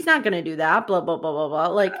Broder. He's not going to do that, blah, blah, blah, blah, blah.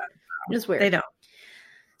 Like, it's weird. They don't.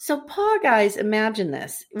 So, Paul, guys, imagine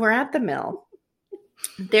this. We're at the mill.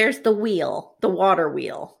 There's the wheel, the water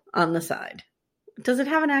wheel on the side. Does it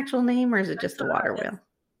have an actual name or is it just the water wheel?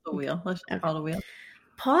 The wheel. Let's call it a wheel.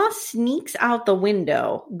 Paul sneaks out the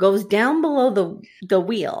window, goes down below the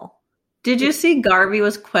wheel. Did you see Garvey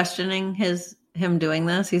was questioning him doing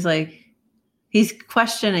this? He's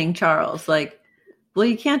questioning Charles, like, well,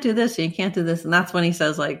 you can't do this, and you can't do this. And that's when he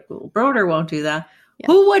says, like, well, Broder won't do that. Yeah.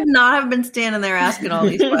 Who would not have been standing there asking all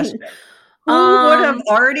these questions? Who would have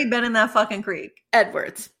already been in that fucking creek?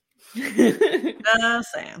 Edwards.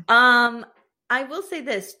 Just saying. I will say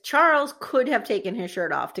this. Charles could have taken his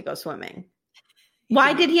shirt off to go swimming.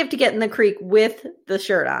 Why did he have to get in the creek with the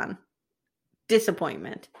shirt on?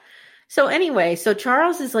 Disappointment. So anyway,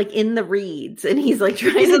 Charles is like in the reeds and he's like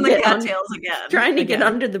trying to get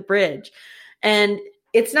under the bridge and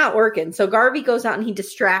it's not working. So Garvey goes out and he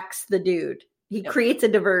distracts the dude. He creates a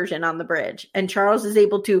diversion on the bridge and Charles is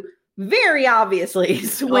able to very obviously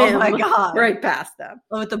swim right past them.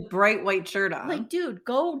 With the bright white shirt on. Like, dude,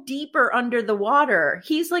 go deeper under the water.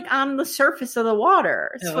 He's like on the surface of the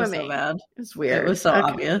water swimming. Was so bad. It's weird. It was so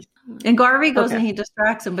obvious. And Garvey goes and he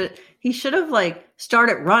distracts him, but he should have like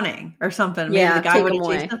started running or something. Maybe the guy would have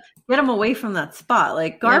chased him. Get him away from that spot.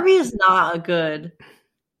 Like Garvey is not a good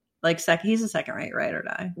he's a second rate ride or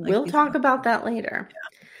die. Like, we'll talk about that later.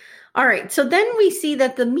 Yeah. All right. So then we see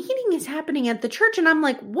that the meeting is happening at the church and I'm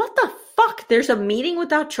like, what the fuck? There's a meeting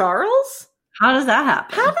without Charles? How does that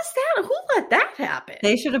happen? Who let that happen?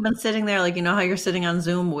 They should have been sitting there like, you know how you're sitting on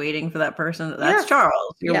Zoom waiting for that person? That's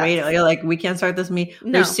Charles. You're waiting. You're like, we can't start this meeting.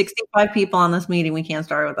 No. There's 65 people on this meeting. We can't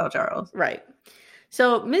start it without Charles. Right.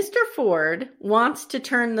 So Mr. Ford wants to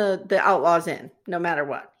turn the outlaws in no matter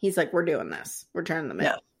what. He's like, we're doing this. We're turning them in.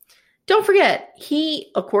 Yeah. Don't forget,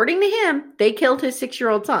 according to him, they killed his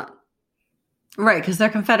 6-year-old son. Right, because they're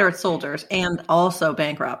Confederate soldiers and also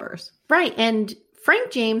bank robbers. Right, and Frank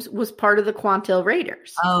James was part of the Quantill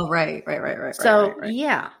Raiders. Oh, right. So,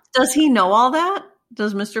 yeah. Does he know all that?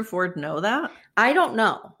 Does Mr. Ford know that? I don't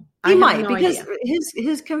know. He might, because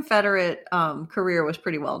his Confederate career was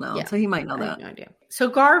pretty well known, so he might know that. I have no idea. So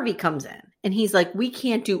Garvey comes in, and he's like, we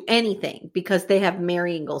can't do anything because they have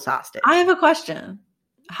Mary Ingalls hostage. I have a question.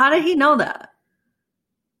 How did he know that?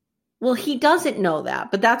 Well, he doesn't know that,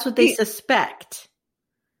 but that's what they suspect.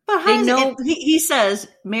 But how he says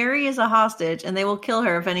Mary is a hostage and they will kill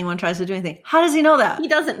her if anyone tries to do anything. How does he know that? He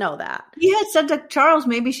doesn't know that. He had said to Charles,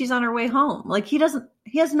 maybe she's on her way home. Like he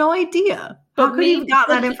has no idea. How could he have got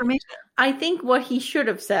that information? I think what he should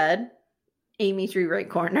have said, Amy's rewrite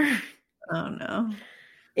corner. Oh no.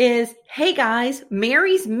 Is, hey guys,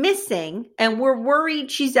 Mary's missing and we're worried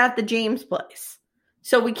she's at the James place.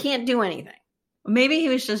 So we can't do anything. Maybe he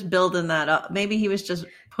was just building that up. Maybe he was just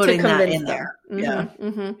putting that in there. Mm-hmm, yeah.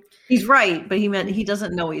 Mm-hmm. He's right, but he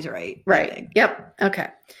doesn't know he's right. Right. Yep. Okay.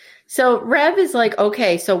 So Rev is like,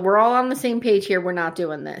 okay, so we're all on the same page here. We're not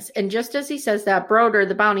doing this. And just as he says that, Broder,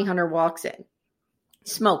 the bounty hunter, walks in,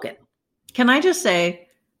 smoking. Can I just say,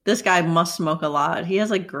 this guy must smoke a lot. He has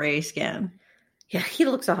like gray skin. Yeah, he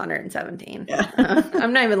looks 117. Yeah.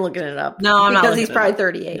 I'm not even looking it up. No, I'm not. Because he's probably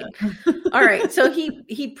 38. Yeah. All right. So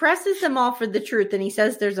he presses them all for the truth and he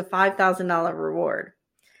says there's a $5,000 reward.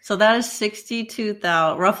 So that is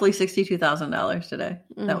roughly $62,000 today.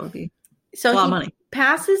 Mm. That would be a lot of money.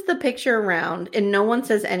 Passes the picture around and no one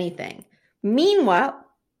says anything. Meanwhile,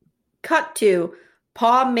 cut to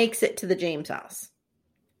Pa makes it to the James house.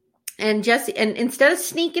 And Jesse, and instead of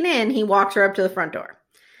sneaking in, he walks her up to the front door.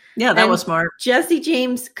 Yeah, that was smart. Jesse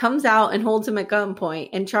James comes out and holds him at gunpoint.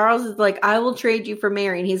 And Charles is like, I will trade you for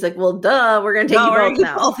Mary. And he's like, well, duh, we're going to take you both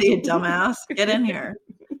now. Both, you dumbass. Get in here.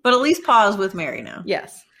 But at least Pa's with Mary now.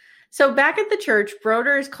 Yes. So back at the church,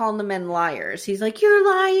 Broder is calling the men liars. He's like, you're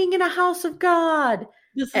lying in a house of God.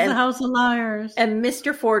 This is a house of liars. And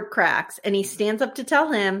Mr. Ford cracks. And he stands up to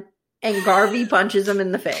tell him. And Garvey punches him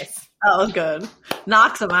in the face. That was good.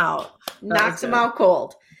 Knocks him out. Knocks him out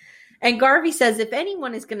cold. And Garvey says, if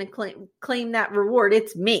anyone is going to claim that reward,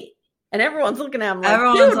 it's me. And everyone's looking at him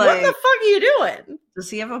like, dude, what the fuck are you doing? Does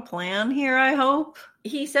he have a plan here, I hope?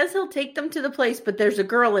 He says he'll take them to the place, but there's a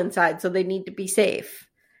girl inside, so they need to be safe.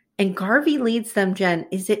 And Garvey leads them, Jen.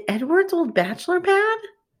 Is it Edward's old bachelor pad?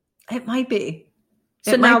 It might be.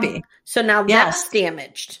 So now that's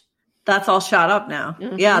damaged. That's all shot up now.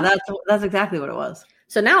 Mm-hmm. Yeah, that's exactly what it was.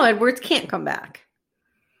 So now Edwards can't come back.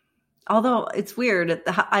 Although it's weird.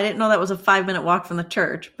 I didn't know that was a 5-minute walk from the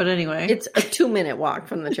church. But anyway. It's a 2-minute walk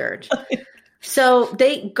from the church. So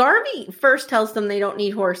Garvey first tells them they don't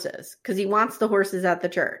need horses because he wants the horses at the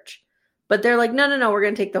church. But they're like, no, we're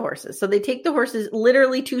going to take the horses. So they take the horses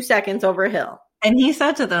literally 2 seconds over a hill. And he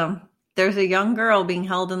said to them, there's a young girl being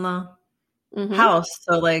held in the house.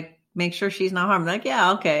 So, like, make sure she's not harmed. Like,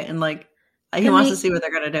 yeah, okay. And, like, he wants to see what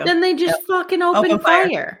they're going to do. Then they just fucking open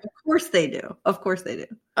fire. Of course they do.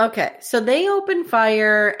 Okay. So they open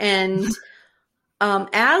fire and...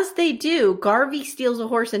 as they do, Garvey steals a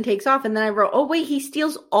horse and takes off. And then I wrote, oh, wait, he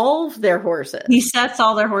steals all of their horses. He sets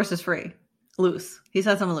all their horses free. Loose. He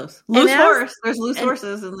sets them loose. Horse. There's loose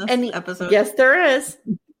horses in this episode. Yes, there is.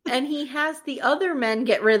 And he has the other men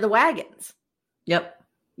get rid of the wagons. Yep.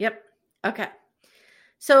 Okay.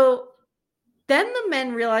 So then the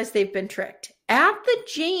men realize they've been tricked. At the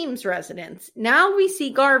James residence, now we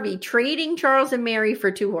see Garvey trading Charles and Mary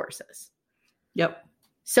for 2 horses. Yep.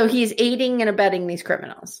 So he's aiding and abetting these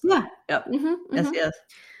criminals. Yeah. Yep. Yes.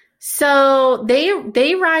 So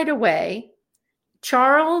they ride away.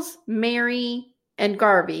 Charles, Mary, and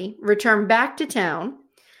Garvey return back to town.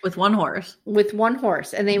 With one horse.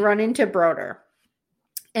 And they run into Broder.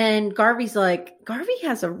 And Garvey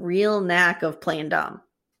has a real knack of playing dumb.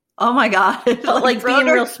 Oh my God. like being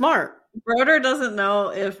real smart. Broder doesn't know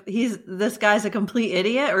if this guy's a complete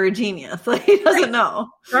idiot or a genius. Like, he doesn't know.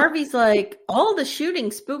 Garvey's like, all the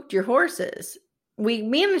shooting spooked your horses. We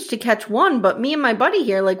managed to catch one, but me and my buddy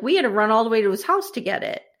here, like, we had to run all the way to his house to get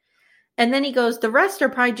it. And then he goes, the rest are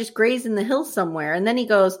probably just grazing the hills somewhere. And then he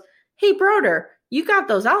goes, hey, Broder, you got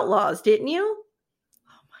those outlaws, didn't you?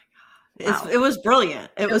 Oh my God. Wow. It was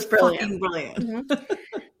brilliant. It was fucking brilliant. Mm-hmm.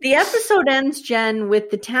 The episode ends, Jen, with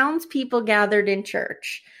the townspeople gathered in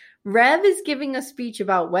church. Rev is giving a speech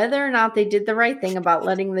about whether or not they did the right thing about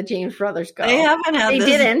letting the James brothers go. They haven't had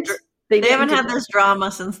this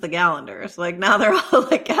drama since the Gallanders. Like, now they're all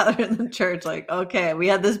like gathered in the church. Like, okay, we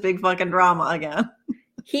had this big fucking drama again.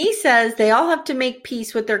 He says they all have to make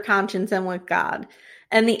peace with their conscience and with God.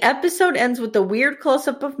 And the episode ends with a weird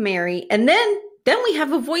close-up of Mary. And then we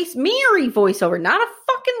have a Mary voiceover, not a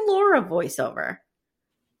fucking Laura voiceover.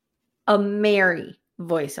 A Mary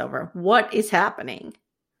voiceover. What is happening?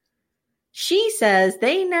 She says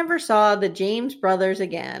they never saw the James brothers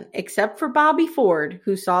again, except for Bobby Ford,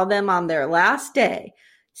 who saw them on their last day,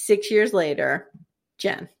 6 years later.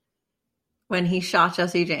 Jen. When he shot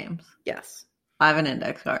Jesse James. Yes. I have an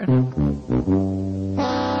index card.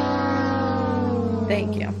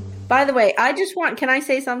 Thank you. By the way, can I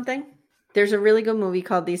say something? There's a really good movie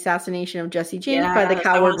called The Assassination of Jesse James by the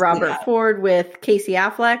coward Robert Ford with Casey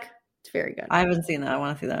Affleck. It's very good. I haven't seen that. I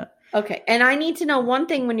want to see that. Okay, and I need to know one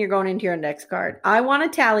thing when you're going into your index card. I want a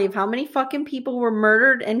tally of how many fucking people were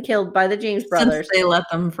murdered and killed by the James brothers. Since they let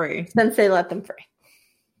them free.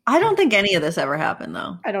 I don't think any of this ever happened,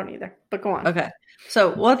 though. I don't either, but go on. Okay,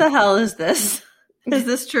 so what the hell is this? Is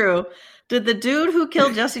this true? Did the dude who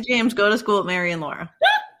killed Jesse James go to school with Mary and Laura?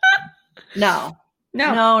 No. Is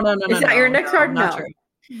that your index card? No. Not true.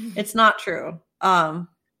 It's not true. At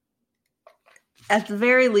the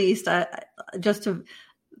very least,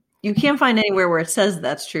 you can't find anywhere where it says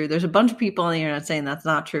that's true. There's a bunch of people on the internet saying that's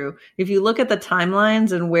not true. If you look at the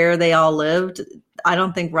timelines and where they all lived, I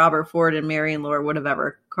don't think Robert Ford and Mary and Laura would have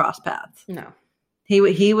ever crossed paths. No.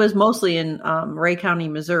 He was mostly in Ray County,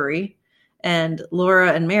 Missouri, and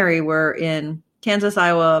Laura and Mary were in Kansas,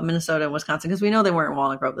 Iowa, Minnesota, and Wisconsin, because we know they weren't in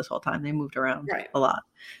Walnut Grove this whole time. They moved around a lot.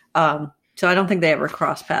 So I don't think they ever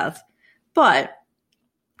crossed paths. But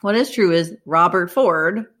what is true is Robert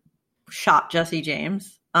Ford shot Jesse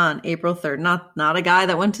James on April 3rd. Not a guy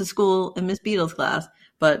that went to school in Miss Beadle's class,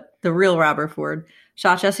 but the real Robert Ford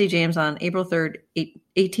shot Jesse James on April 3rd,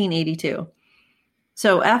 1882.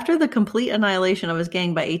 So after the complete annihilation of his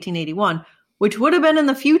gang by 1881, which would have been in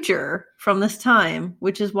the future from this time,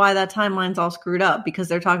 which is why that timeline's all screwed up, because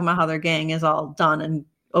they're talking about how their gang is all done and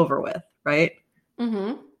over with, right?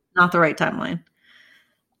 Mm-hmm. Not the right timeline.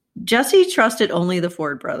 Jesse trusted only the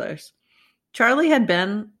Ford brothers. Charlie had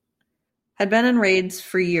been in raids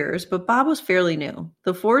for years, but Bob was fairly new.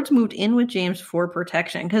 The Fords moved in with James for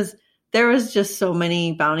protection because there was just so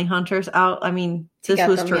many bounty hunters out. I mean, this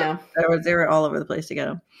was true. Yeah. They were all over the place to get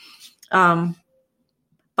them.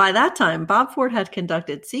 By that time, Bob Ford had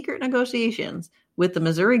conducted secret negotiations with the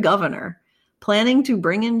Missouri governor, planning to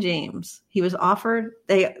bring in James. He was offered,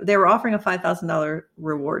 they were offering a $5,000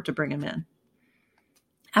 reward to bring him in.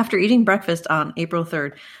 After eating breakfast on April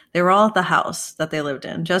 3rd, they were all at the house that they lived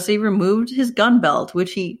in. Jesse removed his gun belt,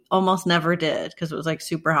 which he almost never did because it was like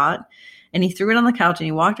super hot. And he threw it on the couch and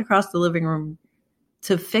he walked across the living room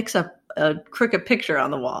to fix up a crooked picture on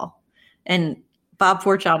the wall. And Bob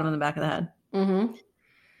Ford shot him in the back of the head. Mm-hmm.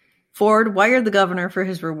 Ford wired the governor for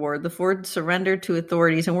his reward. The Ford surrendered to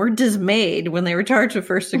authorities and were dismayed when they were charged with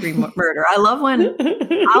first-degree murder. I love when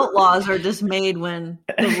outlaws are dismayed when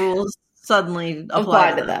the rules suddenly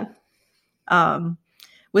apply to them.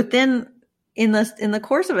 In the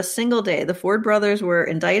course of a single day, the Ford brothers were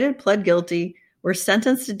indicted, pled guilty, were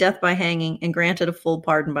sentenced to death by hanging, and granted a full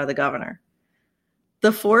pardon by the governor.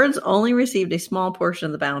 The Fords only received a small portion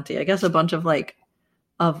of the bounty. I guess a bunch of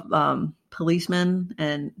policemen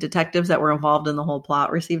and detectives that were involved in the whole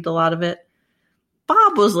plot received a lot of it.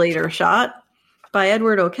 Bob was later shot by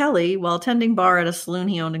Edward O'Kelly while tending bar at a saloon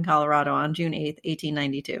he owned in Colorado on June 8th,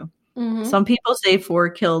 1892. Mm-hmm. Some people say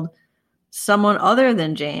Ford killed someone other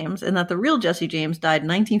than James and that the real Jesse James died in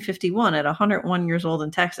 1951 at 101 years old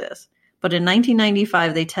in Texas. But in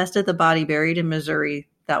 1995, they tested the body buried in Missouri.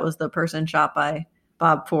 That was the person shot by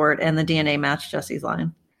Bob Ford, and the DNA matched Jesse's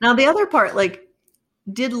line. Now, the other part,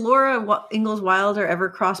 did Laura Ingalls Wilder ever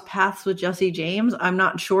cross paths with Jesse James? I'm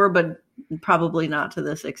not sure, but probably not to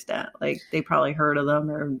this extent. They probably heard of them.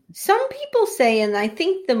 Or some people say, and I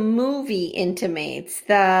think the movie intimates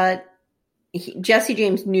that Jesse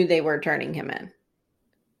James knew they were turning him in,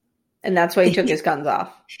 and that's why he took his guns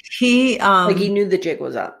off. He knew the jig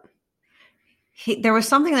was up. There was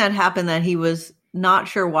something that happened that he was not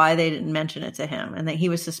sure why they didn't mention it to him, and that he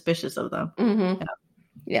was suspicious of them. Mm-hmm.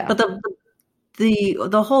 Yeah. But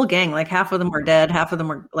the whole gang, half of them were dead, half of them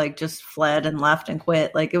were just fled and left and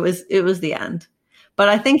quit. It was the end. But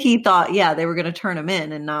I think he thought, they were going to turn him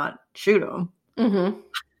in and not shoot him. Mm-hmm.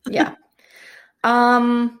 Yeah.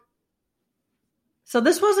 So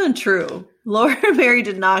this wasn't true. Laura Mary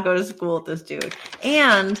did not go to school with this dude.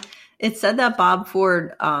 And it said that Bob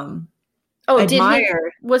Ford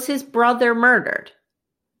was his brother murdered?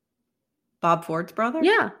 Bob Ford's brother?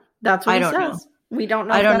 Yeah. That's what he says. Know. We don't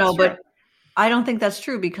know. I don't know, but I don't think that's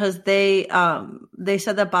true because they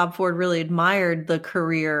said that Bob Ford really admired the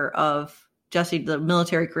career of Jesse, the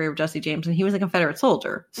military career of Jesse James, and he was a Confederate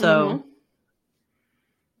soldier. So,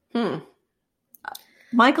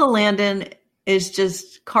 Michael Landon is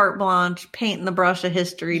just carte blanche, painting the brush of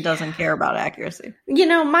history, doesn't care about accuracy.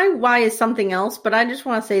 My why is something else, but I just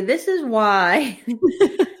want to say this is why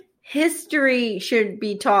history should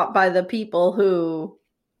be taught by the people who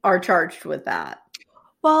are charged with that.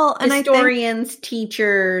 Well, and historians,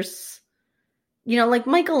 teachers,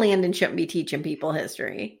 Michael Landon shouldn't be teaching people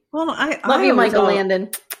history. Well, I love you, Michael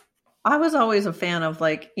Landon. I was always a fan of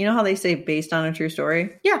how they say based on a true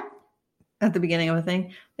story? Yeah. At the beginning of a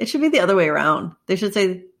thing. It should be the other way around. They should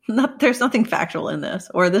say, there's nothing factual in this,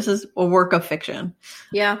 or this is a work of fiction.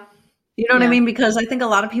 Yeah. You know what I mean? Because I think a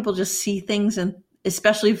lot of people just see things, and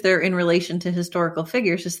especially if they're in relation to historical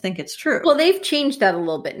figures, just think it's true. Well, they've changed that a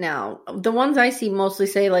little bit now. The ones I see mostly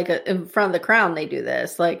say, in front of the Crown, they do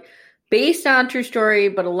this. Based on true story,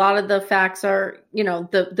 but a lot of the facts are,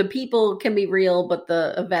 the people can be real, but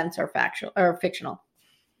the events are factual or fictional.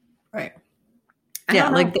 Right. I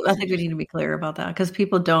think we need to be clear about that because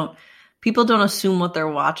people don't assume what they're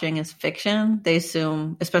watching is fiction. They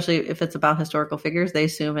assume, especially if it's about historical figures, they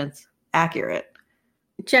assume it's accurate.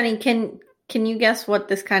 Jenny, can you guess what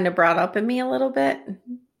this kind of brought up in me a little bit?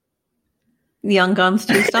 Young Guns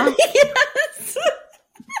 2 stuff? Yes.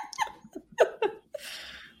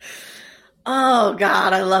 Oh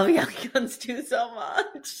God, I love Young Guns 2 so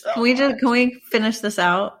much. Can we finish this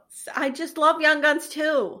out? I just love Young Guns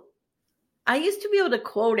 2. I used to be able to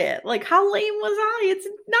quote it. How lame was I? It's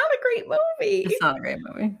not a great movie. It's not a great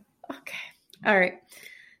movie. Okay. All right.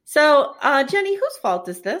 So, Jenny, whose fault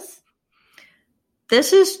is this?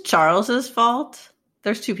 This is Charles's fault.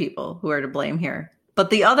 There's two people who are to blame here. But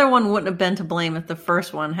the other one wouldn't have been to blame if the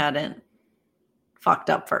first one hadn't fucked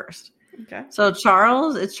up first. Okay. So it's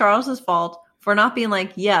Charles's fault for not being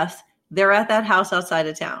yes, they're at that house outside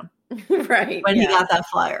of town. Right. When he got that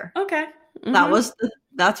flyer. Okay. Mm-hmm.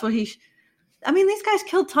 That's what he... these guys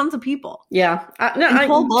killed tons of people. Yeah. In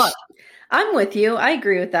cold blood. I'm with you. I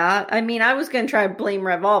agree with that. I was going to try to blame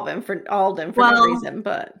Rev Alden for no reason,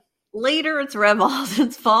 but... Later it's Rev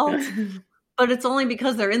Alden's fault, but it's only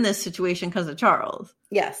because they're in this situation because of Charles.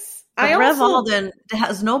 Yes. Rev Alden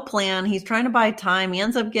has no plan. He's trying to buy time. He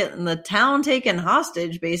ends up getting the town taken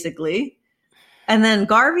hostage, basically. And then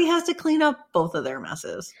Garvey has to clean up both of their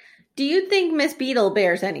messes. Do you think Miss Beadle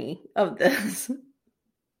bears any of this?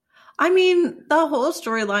 I mean, the whole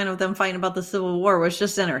storyline of them fighting about the Civil War was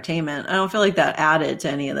just entertainment. I don't feel like that added to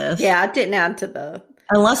any of this. Yeah, it didn't add to the...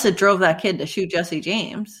 Unless it drove that kid to shoot Jesse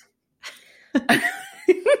James.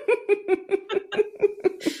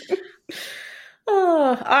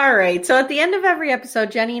 Oh, all right. So at the end of every episode,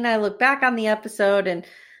 Jenny and I look back on the episode and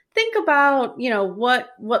think about, what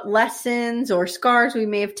lessons or scars we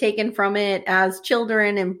may have taken from it as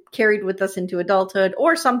children and carried with us into adulthood,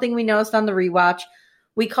 or something we noticed on the rewatch.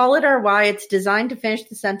 We call it our why. It's designed to finish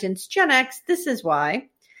the sentence, Gen X, this is why.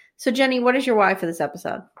 So Jenny, what is your why for this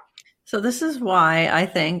episode? So this is why I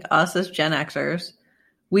think us as Gen Xers,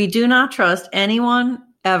 we do not trust anyone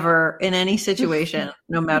ever in any situation,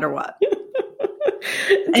 no matter what.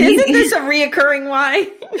 Isn't this a reoccurring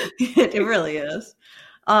why? It really is.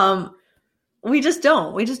 We just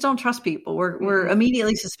don't trust people. We're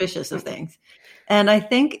immediately suspicious of things. And I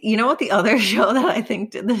think, what the other show that I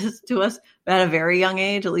think did this to us at a very young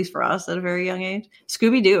age, at least for us at a very young age,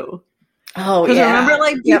 Scooby-Doo. Oh, because yeah.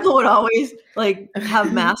 remember, people would always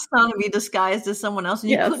have masks on and be disguised as someone else,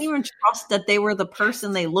 and you couldn't even trust that they were the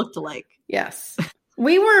person they looked like. Yes,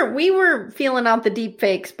 we were feeling out the deep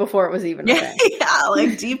fakes before it was even a thing.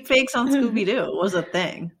 Yeah, deep fakes on Scooby-Doo was a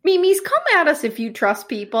thing. Mimi's, come at us if you trust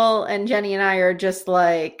people, and Jenny and I are just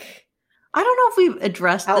like, I don't know if we've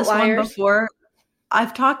addressed outliers. This one before.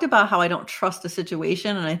 I've talked about how I don't trust a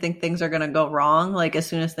situation and I think things are going to go wrong, as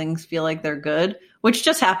soon as things feel like they're good, which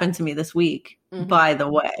just happened to me this week, by the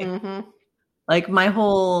way. Mm-hmm. My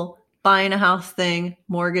whole buying a house thing,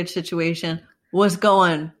 mortgage situation was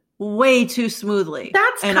going way too smoothly.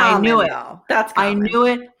 That's and common, I knew it. Though. That's common. I knew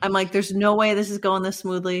it. I'm like, there's no way this is going this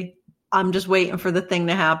smoothly. I'm just waiting for the thing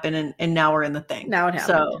to happen, and now we're in the thing. Now it happened.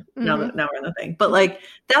 So now we're in the thing. But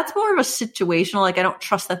that's more of a situational. I don't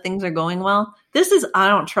trust that things are going well. This is I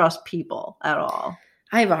don't trust people at all.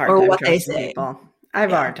 I have a hard time trusting people. I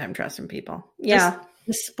have a hard time trusting people. Yeah,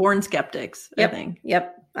 just born skeptics. Yep. I think.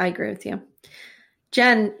 Yep, I agree with you,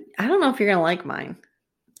 Jen. I don't know if you're gonna like mine.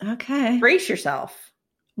 Okay, brace yourself.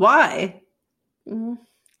 Why,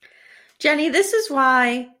 Jenny? This is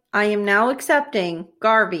why I am now accepting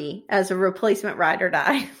Garvey as a replacement ride or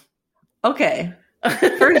die. Okay.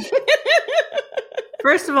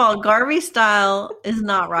 First of all, Garvey's style is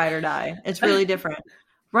not ride or die. It's really different.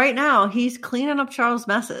 Right now, he's cleaning up Charles'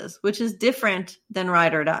 messes, which is different than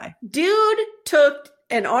ride or die. Dude took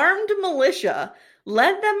an armed militia,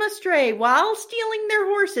 led them astray while stealing their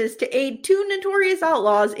horses to aid two notorious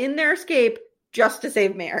outlaws in their escape just to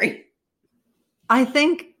save Mary. I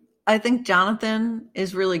think Jonathan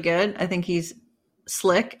is really good. I think he's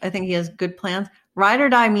slick. I think he has good plans. Ride or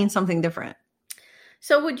die means something different.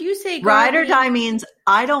 So would you say ride or die means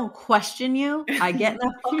I don't question you. I get in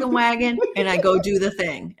that fucking wagon and I go do the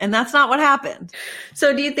thing. And that's not what happened.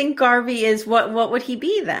 So do you think Garvey is what would he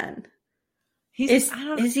be then? Is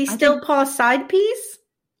he still Paul's side piece?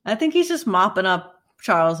 I think he's just mopping up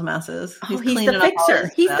Charles' messes. He's the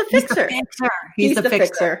fixer. He's the fixer. He's the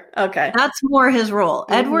fixer. Okay. That's more his role.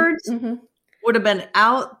 Mm-hmm. Edwards would have been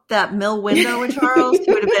out that mill window with Charles.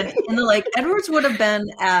 He would have been in the Edwards would have been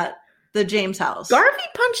at the James house. Garvey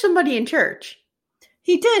punched somebody in church.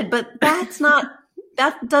 He did, but that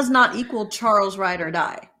does not equal Charles ride or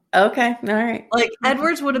die. Okay. All right.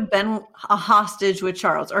 Edwards would have been a hostage with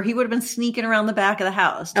Charles, or he would have been sneaking around the back of the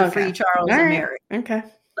house to free Charles and Mary. Okay.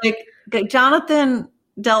 Jonathan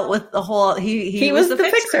dealt with the whole he was the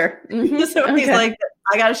fixer. Mm-hmm. So he's like,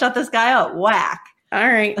 I gotta shut this guy up. Whack. All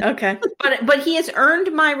right. Okay. but he has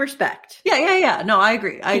earned my respect. Yeah. No, I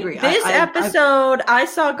agree. This episode, I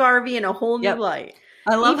saw Garvey in a whole new light.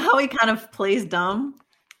 I love how he kind of plays dumb,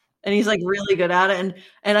 and he's really good at it.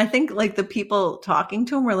 And I think the people talking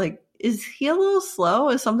to him were like, "Is he a little slow?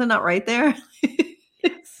 Is something not right there?"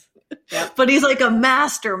 But he's a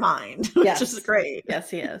mastermind, which is great. Yes,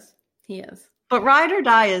 he is. He is. But ride or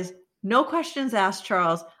die is no questions asked,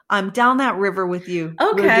 Charles. I'm down that river with you.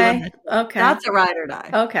 Okay. That's a ride or die.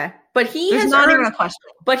 Okay. But There's not even a question.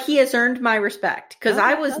 But he has earned my respect because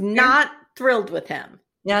I was not thrilled with him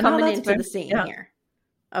coming into the scene here.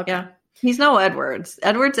 Okay. Yeah. He's no Edwards.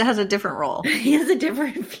 Edwards has a different role. He has a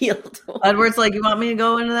different field. Edwards you want me to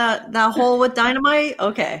go into that hole with dynamite?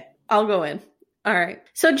 Okay. I'll go in. All right.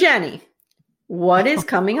 So Jenny, what is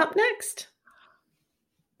coming up next?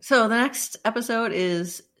 So the next episode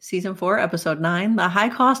is season 4, episode 9, The High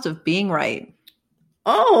Cost of Being Right.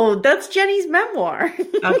 Oh, that's Jenny's memoir.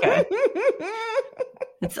 Okay.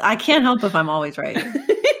 I can't help if I'm always right.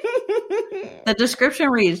 The description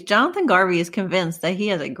reads, Jonathan Garvey is convinced that he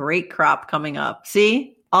has a great crop coming up.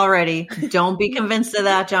 See? Already. Don't be convinced of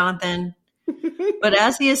that, Jonathan. But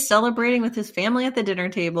as he is celebrating with his family at the dinner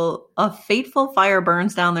table, a fateful fire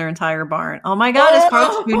burns down their entire barn. Oh my God, is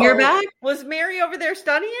Carl's Jr. back? Was Mary over there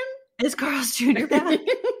studying? Is Carl's Jr. back?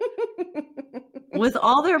 With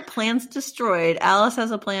all their plans destroyed, Alice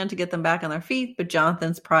has a plan to get them back on their feet, but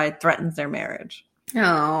Jonathan's pride threatens their marriage.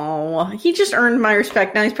 Oh, he just earned my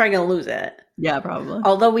respect. Now he's probably going to lose it. Yeah, probably.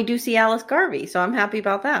 Although we do see Alice Garvey, so I'm happy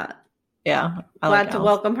about that. Yeah. Glad to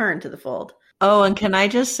welcome her into the fold. Oh, and can I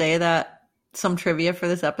just say that some trivia for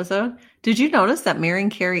this episode? Did you notice that Mary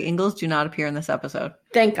and Carrie Ingalls do not appear in this episode?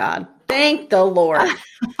 Thank God. Thank the Lord.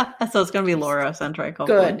 So it's going to be Laura-centric.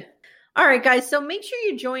 Good. All right, guys. So make sure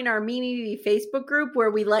you join our Meanie Facebook group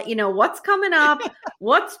where we let you know what's coming up,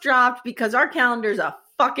 what's dropped, because our calendar's a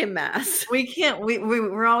fucking mess. We can't.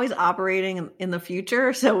 We're always operating in the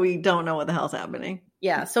future, so we don't know what the hell's happening.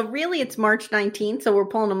 Yeah. So really, it's March 19th. So we're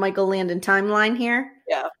pulling a Michael Landon timeline here.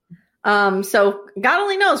 Yeah. So God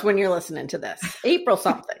only knows when you're listening to this. April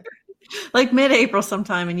something. Like mid-April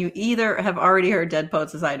sometime, and you either have already heard Dead Poet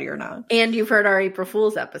Society or not. And you've heard our April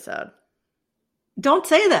Fool's episode. Don't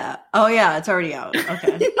say that. Oh, yeah, it's already out.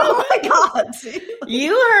 Okay. Oh, my God.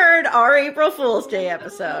 You heard our April Fool's Day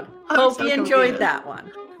episode. Hope you enjoyed that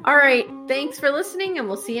one. All right. Thanks for listening, and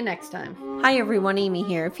we'll see you next time. Hi, everyone. Amy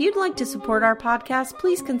here. If you'd like to support our podcast,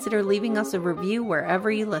 please consider leaving us a review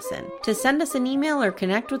wherever you listen. To send us an email or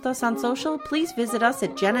connect with us on social, please visit us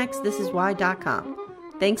at genxthisiswhy.com.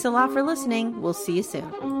 Thanks a lot for listening. We'll see you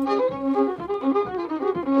soon.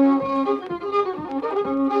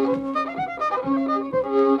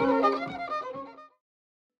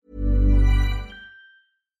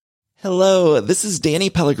 Hello, this is Danny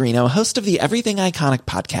Pellegrino, host of the Everything Iconic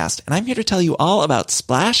podcast, and I'm here to tell you all about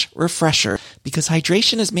Splash Refresher, because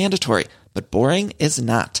hydration is mandatory, but boring is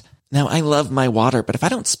not. Now, I love my water, but if I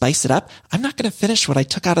don't spice it up, I'm not going to finish what I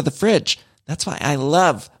took out of the fridge. That's why I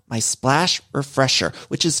love my Splash Refresher,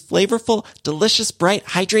 which is flavorful, delicious, bright,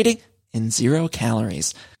 hydrating, and 0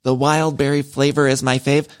 calories. The wild berry flavor is my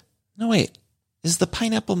fave. No, wait. Is the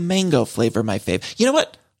pineapple mango flavor my fave? You know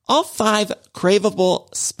what? All 5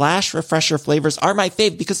 craveable Splash Refresher flavors are my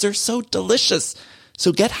fave because they're so delicious.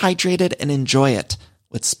 So get hydrated and enjoy it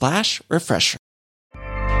with Splash Refresher.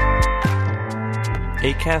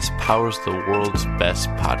 Acast powers the world's best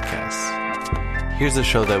podcasts. Here's a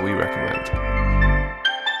show that we recommend.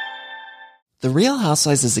 The Real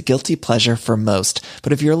Housewives is a guilty pleasure for most,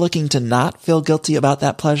 but if you're looking to not feel guilty about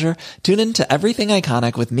that pleasure, tune in to Everything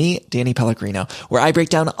Iconic with me, Danny Pellegrino, where I break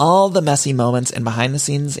down all the messy moments and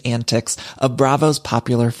behind-the-scenes antics of Bravo's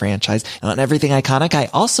popular franchise. And on Everything Iconic,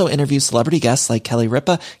 I also interview celebrity guests like Kelly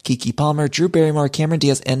Ripa, Keke Palmer, Drew Barrymore, Cameron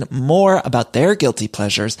Diaz, and more about their guilty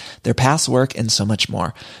pleasures, their past work, and so much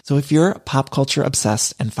more. So if you're pop culture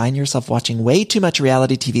obsessed and find yourself watching way too much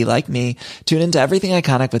reality TV like me, tune in to Everything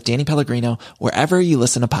Iconic with Danny Pellegrino, wherever you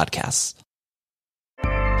listen to podcasts.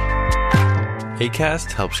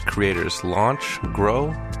 Acast helps creators launch, grow,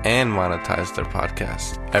 and monetize their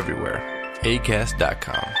podcasts everywhere.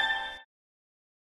 Acast.com.